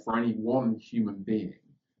possible for any one human being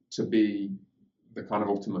to be the kind of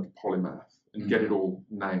ultimate polymath and get it all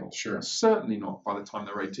nailed. Sure. Certainly not by the time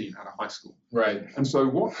they're 18 out of high school. Right. And so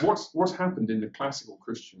what's happened in the classical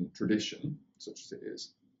Christian tradition, such as it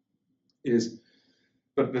is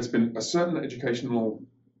that there's been a certain educational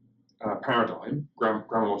paradigm, grammar,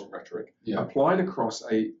 logic, rhetoric, applied across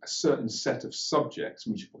a certain set of subjects,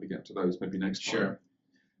 and we should probably get to those maybe next time.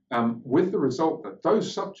 Sure. With the result that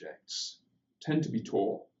those subjects tend to be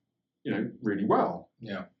taught, really well.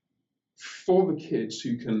 Yeah. For the kids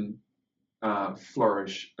who can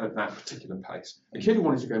flourish at that particular pace. A kid who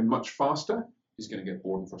wanted to go much faster is going to get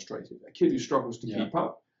bored and frustrated. A kid who struggles to keep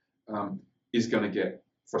up is going to get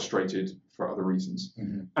frustrated for other reasons.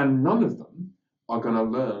 And none of them are going to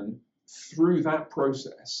learn through that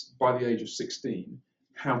process by the age of 16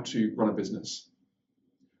 how to run a business,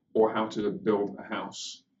 or how to build a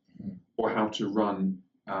house, or how to run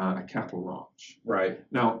a cattle ranch. Right.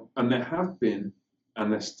 Now, and there have been,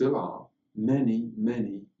 and there still are, many,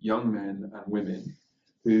 many young men and women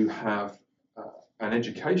who have an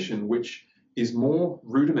education which is more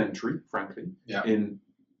rudimentary, frankly, in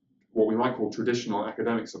what we might call traditional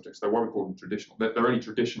academic subjects. They're why we call them traditional. They're only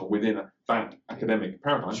traditional within that academic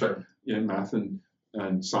paradigm. Sure. But, math and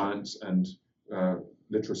science and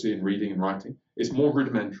literacy and reading and writing. It's more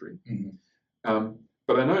rudimentary. But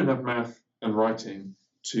they know enough math and writing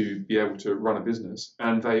to be able to run a business,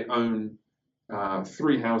 and they own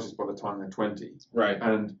 3 houses by the time they're 20. Right.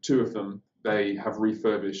 And 2 of them they have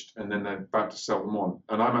refurbished, and then they're about to sell them on.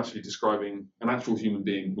 And I'm actually describing an actual human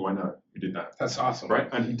being who I know who did that. That's awesome. Right?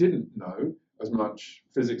 And he didn't know as much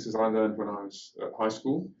physics as I learned when I was at high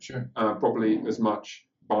school. Sure. Probably as much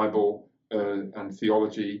Bible and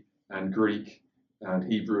theology and Greek and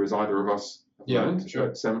Hebrew as either of us have learned.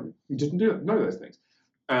 Sure. He didn't know those things.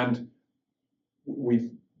 And we've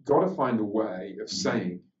got to find a way of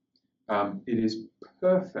saying it is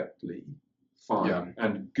perfectly fine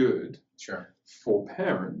and good for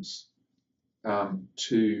parents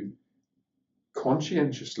to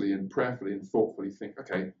conscientiously and prayerfully and thoughtfully think,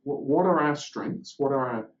 okay, what are our strengths? What are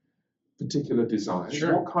our particular desires?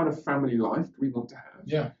 What kind of family life do we want to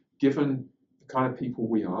have? Given the kind of people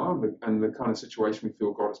we are and the kind of situation we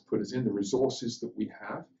feel God has put us in, the resources that we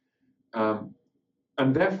have.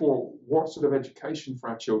 And therefore, what sort of education for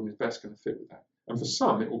our children is best going to fit with that? And for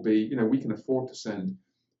some, it will be, we can afford to send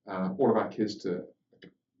all of our kids to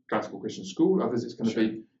classical Christian school. Others, it's going to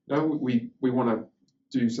be, no, we want to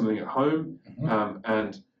do something at home,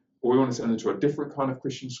 or we want to send them to a different kind of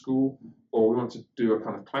Christian school, or we want to do a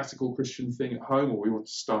kind of classical Christian thing at home, or we want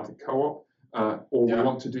to start a co-op, or we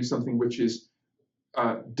want to do something which is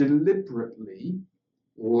deliberately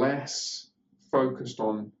less focused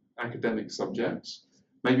on academic subjects.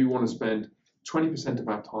 Maybe we want to spend 20% of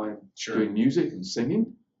our time doing music and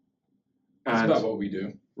singing. That's about what we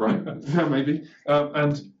do. Right, maybe.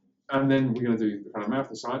 And then we're going to do the kind of math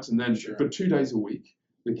and science, and then for 2 days a week,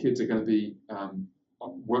 the kids are going to be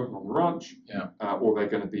working on the ranch, or they're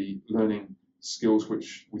going to be learning skills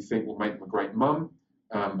which we think will make them a great mum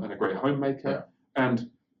and a great homemaker.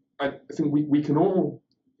 And I think we can all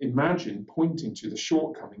imagine pointing to the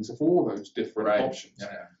shortcomings of all those different options.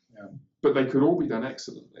 But they could all be done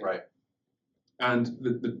excellently. And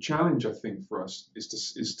the challenge, I think, for us is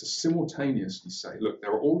to simultaneously say, look,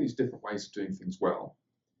 there are all these different ways of doing things well,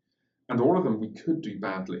 and all of them we could do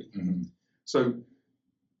badly. So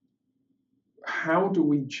how do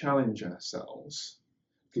we challenge ourselves,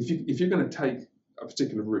 if you're going to take a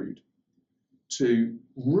particular route, to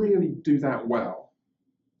really do that well,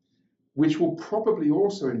 which will probably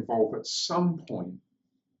also involve at some point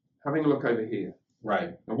having a look over here.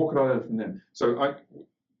 And what could I learn from them? So at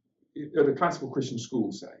a classical Christian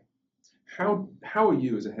school, say, how are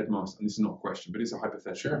you as a headmaster, and this is not a question, but it's a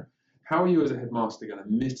hypothetical, how are you as a headmaster going to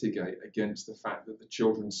mitigate against the fact that the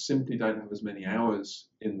children simply don't have as many hours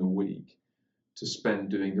in the week to spend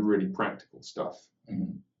doing the really practical stuff,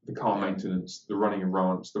 the car maintenance, the running a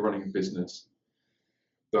ranch, the running a business,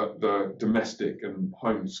 the domestic and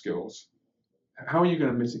home skills? How are you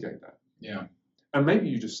going to mitigate that? And maybe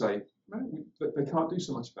you just say, no, they can't do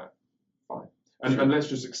so much of that. Fine. And let's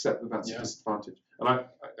just accept that that's a disadvantage. And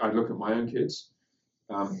I look at my own kids.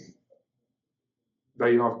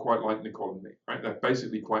 They are quite like Nicole and me, right? They're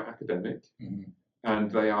basically quite academic,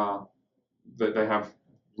 and they have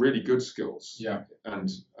really good skills and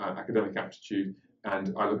academic aptitude.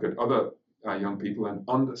 And I look at other young people, and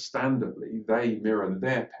understandably, they mirror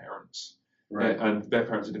their parents, and their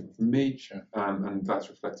parents are different from me, and that's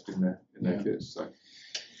reflected in their kids. So,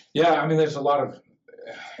 I mean, there's a lot of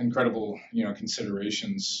incredible,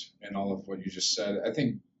 considerations in all of what you just said. I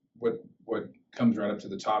think what comes right up to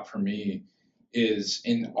the top for me is,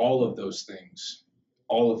 in all of those things,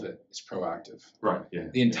 all of it is proactive.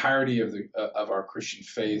 The entirety of our Christian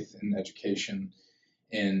faith and education,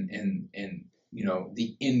 and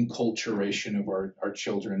the inculturation of our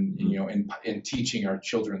children, in teaching our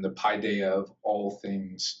children the paideia of all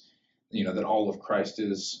things, that all of Christ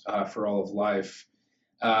is for all of life.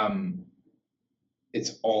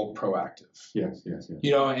 It's all proactive. Yes.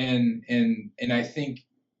 And I think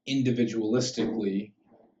individualistically,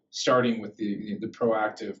 starting with the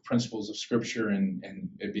proactive principles of Scripture and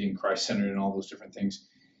it being Christ-centered and all those different things,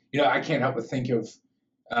 I can't help but think of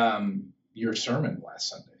your sermon last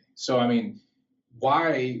Sunday. So, I mean,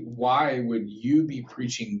 why would you be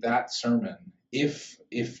preaching that sermon if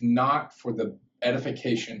not for the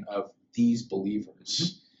edification of these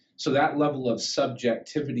believers? So that level of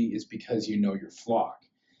subjectivity is because you know your flock.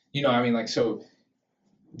 So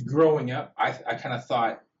growing up, I kind of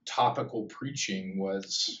thought topical preaching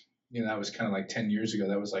was, that was kind of like 10 years ago.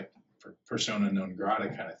 That was like persona non grata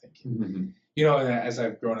kind of thinking. And as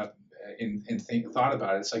I've grown up and thought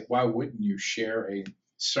about it, it's like, why wouldn't you share a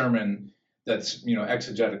sermon that's,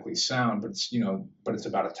 exegetically sound, but it's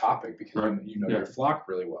about a topic because your flock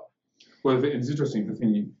really well. Well, it's interesting, the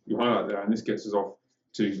thing you highlight there, and this gets us off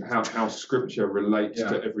to how Scripture relates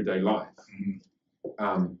to everyday life.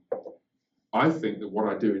 I think that what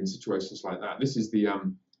I do in situations like that, this is the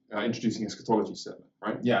introducing eschatology sermon,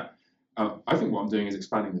 right? I think what I'm doing is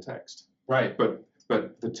expanding the text. But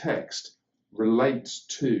the text relates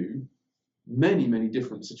to many, many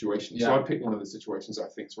different situations. So I picked one of the situations I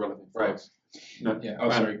think is relevant for us.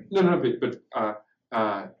 Sorry.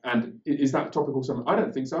 And is that a topical sermon? I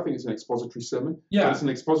don't think so. I think it's an expository sermon. It's an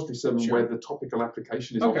expository sermon where the topical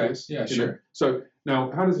application is obvious. So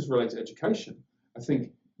now, how does this relate to education? I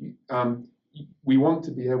think we want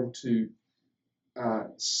to be able to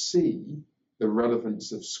see the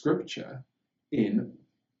relevance of Scripture in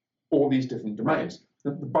all these different domains.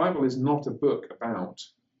 The Bible is not a book about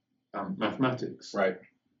mathematics. Right.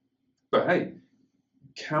 But hey,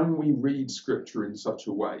 can we read Scripture in such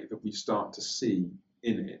a way that we start to see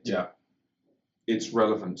in it its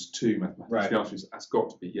relevance to mathematics? Right. The answer is that's got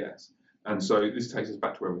to be yes. And so this takes us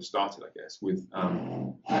back to where we started, I guess, with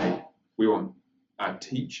we want our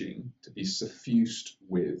teaching to be suffused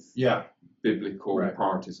with biblical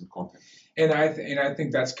priorities and content. And I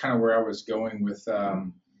think that's kind of where I was going with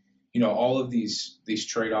all of these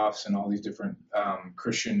trade-offs and all these different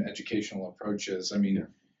Christian educational approaches. I mean,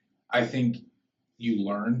 I think you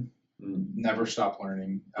learn, never stop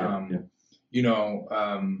learning.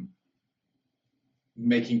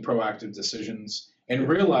 Making proactive decisions and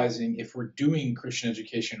realizing if we're doing Christian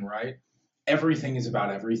education right, everything is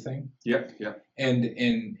about everything.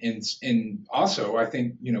 And also I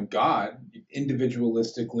think, God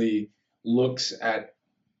individualistically looks at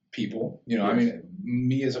people. I mean,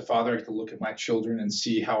 me as a father, I have to look at my children and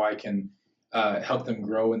see how I can help them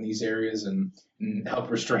grow in these areas and help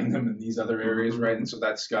restrain them in these other areas, right? And so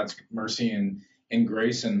that's God's mercy and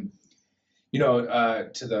grace. And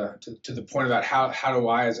to the point about how do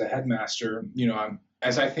I, as a headmaster,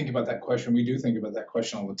 as I think about that question, we do think about that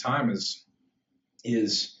question all the time.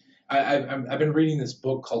 I've been reading this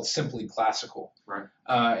book called Simply Classical, right?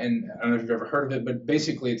 And I don't know if you've ever heard of it, but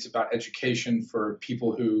basically it's about education for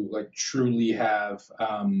people who like truly have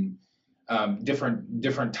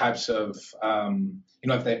different types of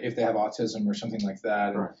if they have autism or something like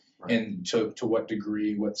that, and to what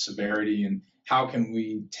degree, what severity, and how can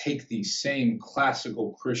we take these same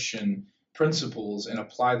classical Christian principles and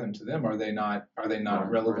apply them to them? Are they not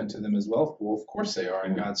relevant to them as well? Well, of course they are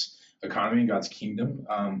in God's economy, God's kingdom.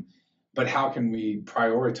 But how can we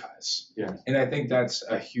prioritize? And I think that's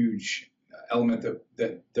a huge element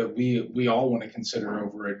that we all want to consider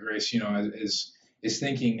over at Grace. Is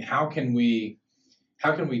thinking how can we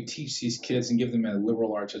teach these kids and give them a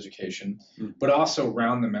liberal arts education, but also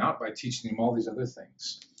round them out by teaching them all these other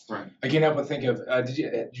things. Right. I can't help but think of did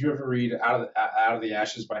you ever read Out of the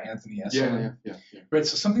Ashes by Anthony Esolen? Yeah. Right.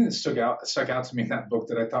 So something that stuck out to me in that book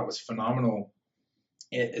that I thought was phenomenal,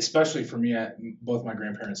 especially for me, both my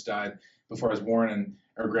grandparents died before I was born,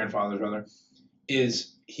 or grandfathers rather,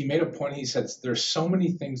 is he made a point. He said there's so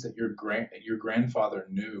many things that your grandfather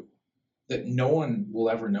knew that no one will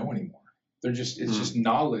ever know anymore. It's just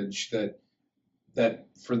knowledge that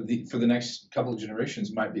for the next couple of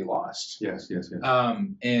generations might be lost. Yes.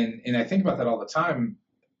 And I think about that all the time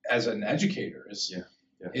as an educator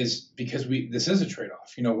is because this is a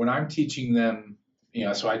trade-off. When I'm teaching them,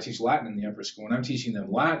 so I teach Latin in the upper school. When I'm teaching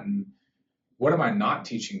them Latin, what am I not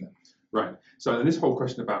teaching them? Right. So in this whole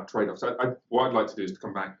question about trade-offs, what I'd like to do is to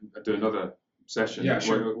come back and do another session. Yeah,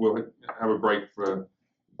 sure. We'll have a break for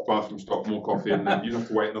bathroom stop, more coffee, and then you don't have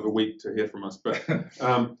to wait another week to hear from us.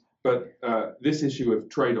 But this issue of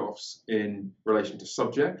trade-offs in relation to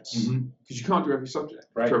subjects, because you can't do every subject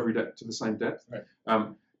to the same depth. Right.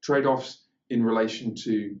 Trade-offs in relation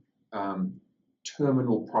to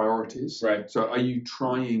terminal priorities. Right. So are you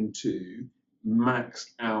trying to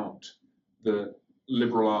max out the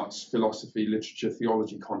liberal arts, philosophy, literature,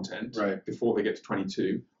 theology content before they get to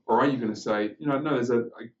 22? Or are you going to say, no, there's a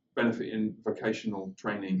benefit in vocational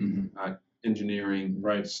training, engineering,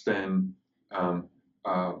 STEM, or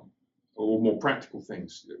more practical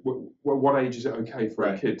things? What age is it okay for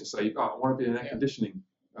a kid to say, I want to be an air conditioning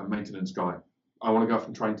maintenance guy. I want to go off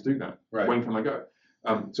and train to do that. When can I go?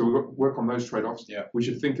 So we work on those trade-offs. We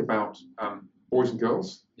should think about boys and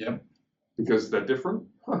girls. Because they're different.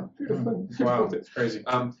 Beautiful. Wow, it's crazy.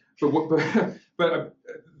 But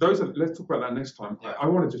let's talk about that next time. I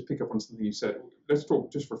want to just pick up on something you said. Let's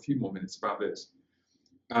talk just for a few more minutes about this.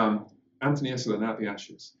 Anthony Esolen, Out of the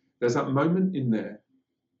Ashes. There's that moment in there,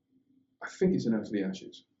 I think it's in Out of the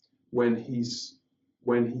Ashes, when he's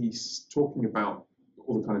talking about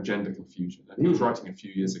all the kind of gender confusion. And he was writing a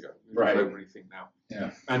few years ago. I don't really think now.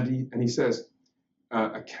 Yeah. And he says,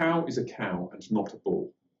 a cow is a cow and not a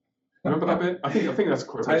bull. Remember that bit? I think that's a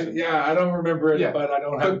quotation. I don't remember it, but I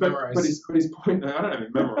don't have it memorized. But his point, I don't have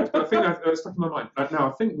it memorized, but I think that's stuck in my mind. Now,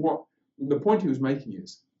 I think what the point he was making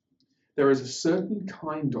is there is a certain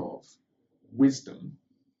kind of wisdom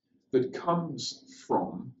that comes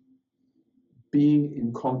from being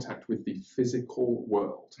in contact with the physical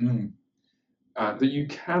world that you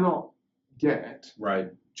cannot get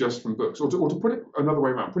just from books. Or to put it another way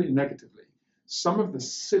around, put it negatively, some of the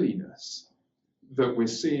silliness that we're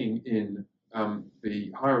seeing in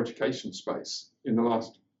the higher education space in the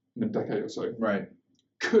last decade or so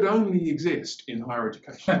could only exist in higher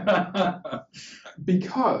education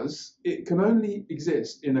because it can only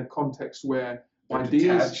exist in a context where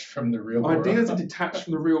detached from the real world. Ideas are detached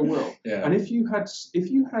from the real world. Yeah. And if you had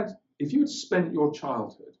spent your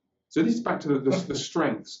childhood, so this is back to the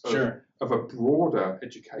strengths of a broader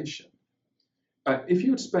education. If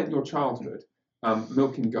you had spent your childhood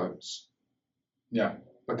milking goats,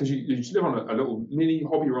 because you live on a little mini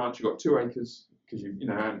hobby ranch, you've got 2 acres because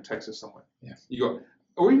you're out in Texas somewhere. Yeah.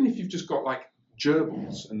 Or even if you've just got like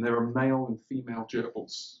gerbils and there are male and female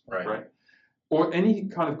gerbils, right? Or any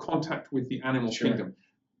kind of contact with the animal kingdom.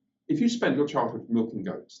 If you spent your childhood milking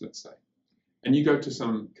goats, let's say, and you go to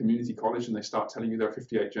some community college and they start telling you there are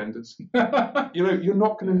 58 genders, you're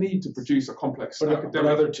not going to need to produce a complex academic. But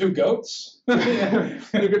are there 2 goats?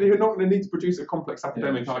 You're not going to need to produce a complex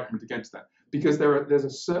academic argument against that, because there's a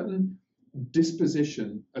certain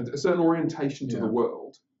disposition, a certain orientation to the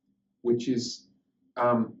world, which is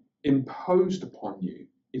imposed upon you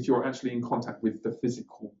if you're actually in contact with the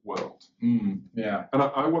physical world. And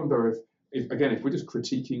I wonder if we're just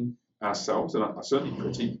critiquing ourselves, and I certainly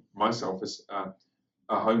critique myself as a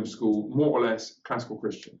homeschool, more or less classical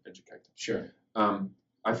Christian educator.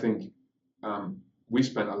 I think we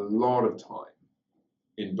spent a lot of time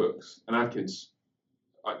in books, and our kids,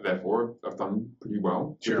 therefore, have done pretty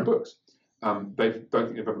well with the books. They don't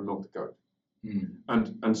think they've ever milked a goat,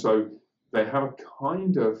 and so they have a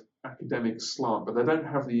kind of academic slant, but they don't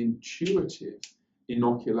have the intuitive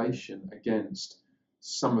inoculation against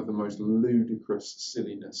some of the most ludicrous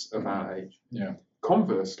silliness of our age.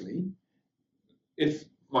 Conversely, if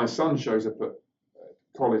my son shows up at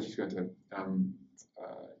college, he's going to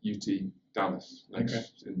UT Dallas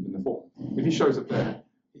in the fall. If he shows up there,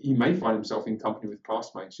 he may find himself in company with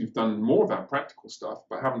classmates who've done more of that practical stuff,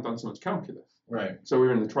 but haven't done so much calculus. So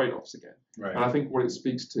we're in the trade-offs again. And I think what it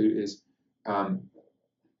speaks to is,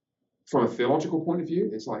 from a theological point of view,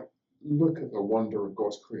 it's like, look at the wonder of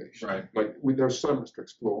God's creation. There's so much to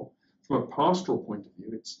explore. From a pastoral point of view,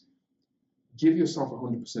 it's give yourself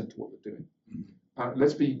 100% to what you're doing.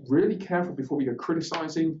 Let's be really careful before we go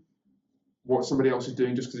criticizing what somebody else is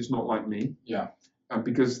doing just because it's not like me.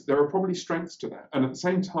 Because there are probably strengths to that. And at the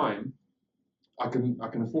same time, I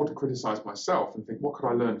can afford to criticize myself and think, what could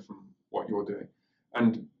I learn from what you're doing?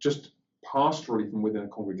 And just pastorally, from within a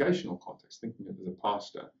congregational context, thinking of it as a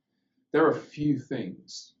pastor, there are few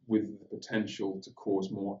things with the potential to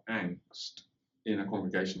cause more angst in a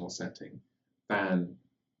congregational setting than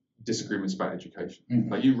disagreements about education.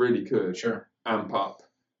 Like, you really could amp up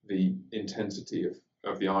the intensity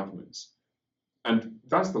of the arguments. And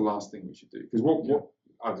that's the last thing we should do. Because what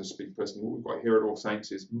I'll just speak personally, what we've got here at All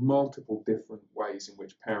Saints is multiple different ways in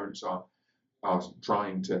which parents are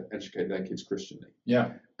trying to educate their kids Christianly.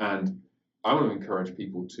 And I want to encourage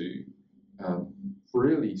people to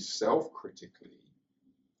really self-critically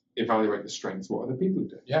evaluate the strengths of what other people are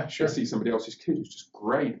doing. I see somebody else's kid who's just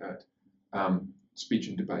great at speech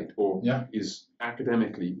and debate, or is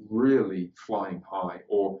academically really flying high,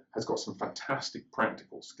 or has got some fantastic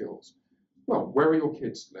practical skills. Well, where are your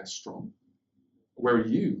kids less strong? Where are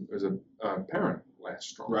you as a parent less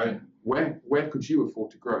strong? Where could you afford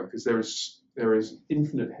to grow? Because there is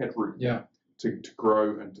infinite headroom to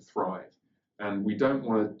grow and to thrive. And we don't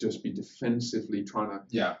want to just be defensively trying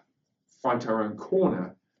to fight our own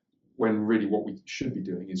corner, when really what we should be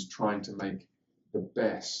doing is trying to make the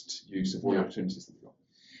best use of all the opportunities that we've got.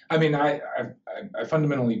 I mean, I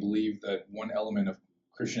fundamentally believe that one element of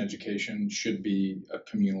Christian education should be a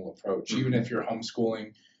communal approach, even if you're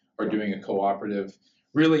homeschooling or doing a cooperative.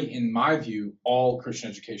 Really, in my view, all Christian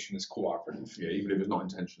education is cooperative. Even if it's not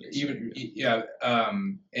intentionally.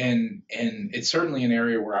 And it's certainly an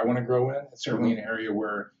area where I want to grow in. It's certainly an area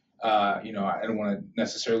where, I don't want to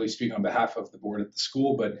necessarily speak on behalf of the board at the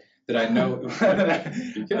school, but that I know,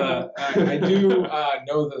 I do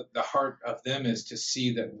know that the heart of them is to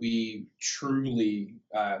see that we truly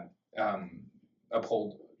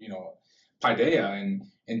uphold, paideia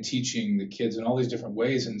and teaching the kids in all these different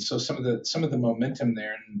ways. And so some of the momentum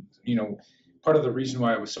there, and part of the reason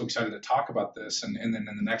why I was so excited to talk about this, and then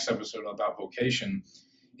in the next episode about vocation,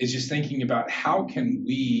 is just thinking about how can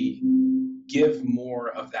we give more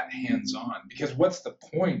of that hands-on? Because what's the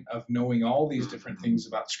point of knowing all these different things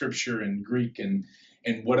about Scripture and Greek and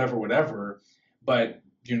whatever, but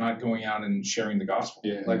you're not going out and sharing the gospel?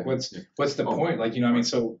 What's the point?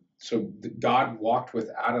 So God walked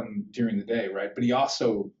with Adam during the day, right? But he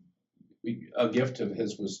also, a gift of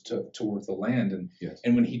his was to work the land,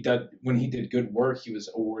 and when he did good work, he was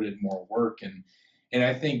awarded more work, and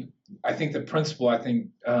I think the principle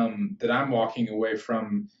that I'm walking away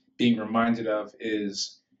from being reminded of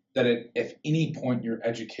is that if any point your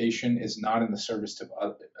education is not in the service to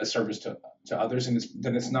others,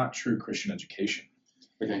 then it's not true Christian education.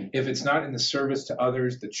 Okay. If it's not in the service to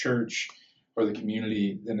others, the church, or the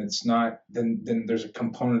community, then it's not. Then there's a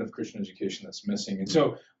component of Christian education that's missing. And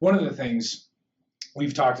so one of the things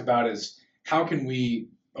we've talked about is how can we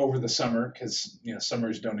over the summer, because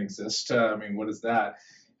summers don't exist. I mean, what is that?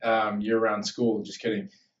 Year-round school? Just kidding.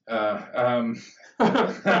 Grace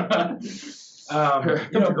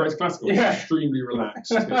Classical, yeah. extremely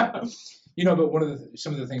relaxed. But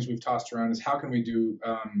some of the things we've tossed around is how can we do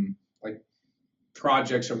like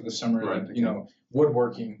projects over the summer, right, like,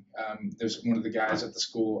 woodworking. There's one of the guys at the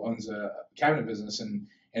school owns a cabinet business, and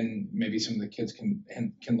maybe some of the kids can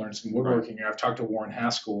learn some woodworking. Right. I've talked to Warren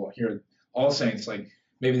Haskell here at All Saints, like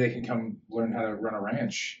maybe they can come learn how to run a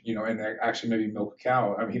ranch, and actually maybe milk a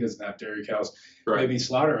cow. I mean, he doesn't have dairy cows. Right. Maybe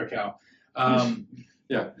slaughter a cow.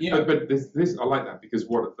 Yeah, but this I like that, because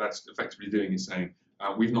what that's effectively doing is saying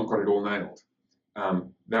we've not got it all nailed.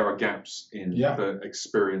 There are gaps in the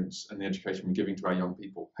experience and the education we're giving to our young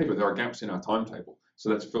people. Hey, but there are gaps in our timetable,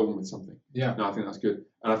 so let's fill them with something. Yeah. No, I think that's good.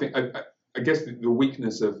 And I think I guess the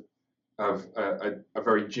weakness of a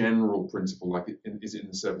very general principle, like is it in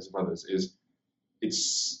the service of others, is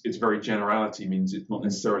it's very generality, means it's not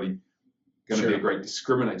necessarily going to be a great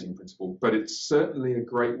discriminating principle, but it's certainly a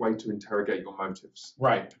great way to interrogate your motives.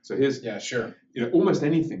 Right. So here's almost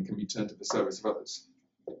anything can be turned to the service of others,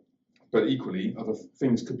 but equally other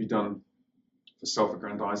things could be done for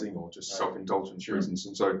self-aggrandizing or just self-indulgence reasons.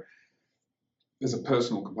 And so there's a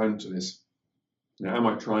personal component to this. Am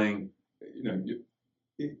I trying?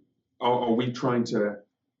 Are we trying to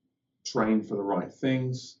train for the right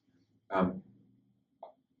things?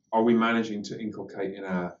 Are we managing to inculcate in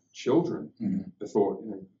our children the thought,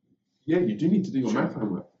 you do need to do your math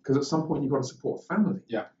homework, because at some point you've got to support a family.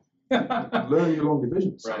 Yeah. Learn your long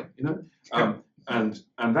divisions. Right. And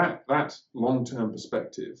that long-term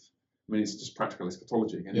perspective, I mean, it's just practical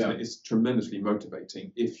eschatology, and it's tremendously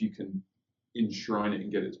motivating if you can enshrine it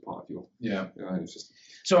and get it as part of your. It's just.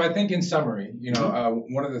 So I think in summary,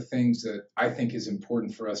 one of the things that I think is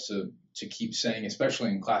important for us to keep saying, especially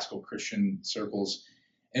in classical Christian circles,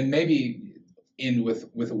 and maybe end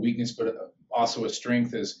with a weakness, but also a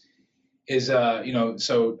strength is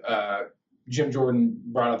Jim Jordan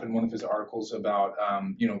brought up in one of his articles about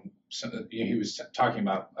he was talking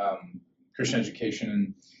about Christian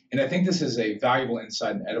education, and I think this is a valuable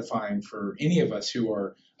insight and edifying for any of us who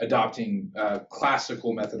are adopting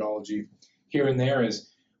classical methodology here and there. Is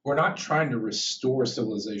we're not trying to restore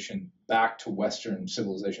civilization back to Western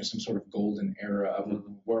civilization, some sort of golden era of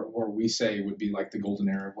where we say would be like the golden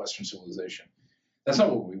era of Western civilization. That's not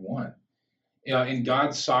what we want. In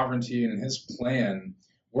God's sovereignty and in His plan,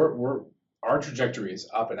 our trajectory is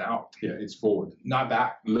up and out. Yeah, it's forward, not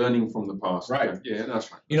back. Learning from the past. Right. Yeah,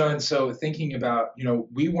 that's right. And so thinking about,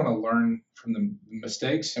 we want to learn from the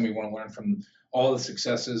mistakes, and we want to learn from all the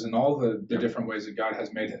successes and all the different ways that God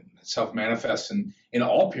has made Himself manifest in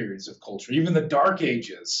all periods of culture, even the Dark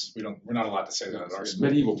Ages. We're not allowed to say that.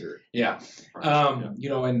 Medieval period. Yeah. Right.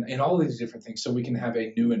 And all these different things, so we can have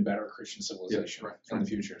a new and better Christian civilization in the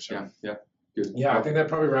future. So. Yeah. Good. Yeah, I think that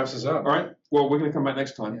probably wraps us up. All right. Well, we're going to come back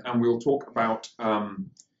next time, and we'll talk about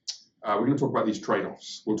these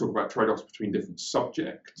trade-offs. We'll talk about trade-offs between different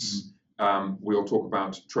subjects. We'll talk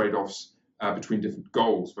about trade-offs between different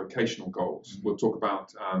goals, vocational goals. We'll talk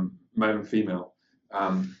about male and female.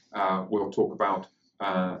 We'll talk about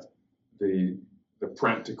the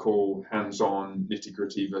practical, hands-on,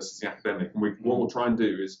 nitty-gritty versus the academic. And what we'll try and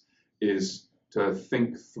do is to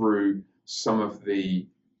think through some of the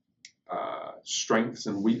strengths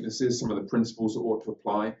and weaknesses, some of the principles that ought to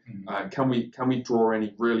apply. Can we draw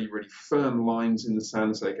any really, really firm lines in the sand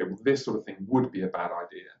and say, okay, well, this sort of thing would be a bad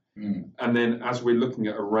idea? And then as we're looking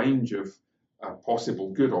at a range of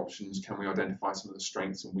possible good options, can we identify some of the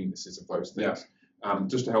strengths and weaknesses of those things?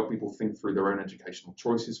 Just to help people think through their own educational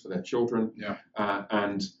choices for their children.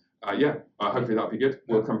 Hopefully that'll be good.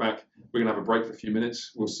 We'll come back. We're going to have a break for a few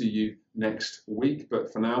minutes. We'll see you next week.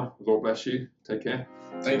 But for now, Lord bless you. Take care.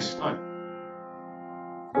 Thanks. Time.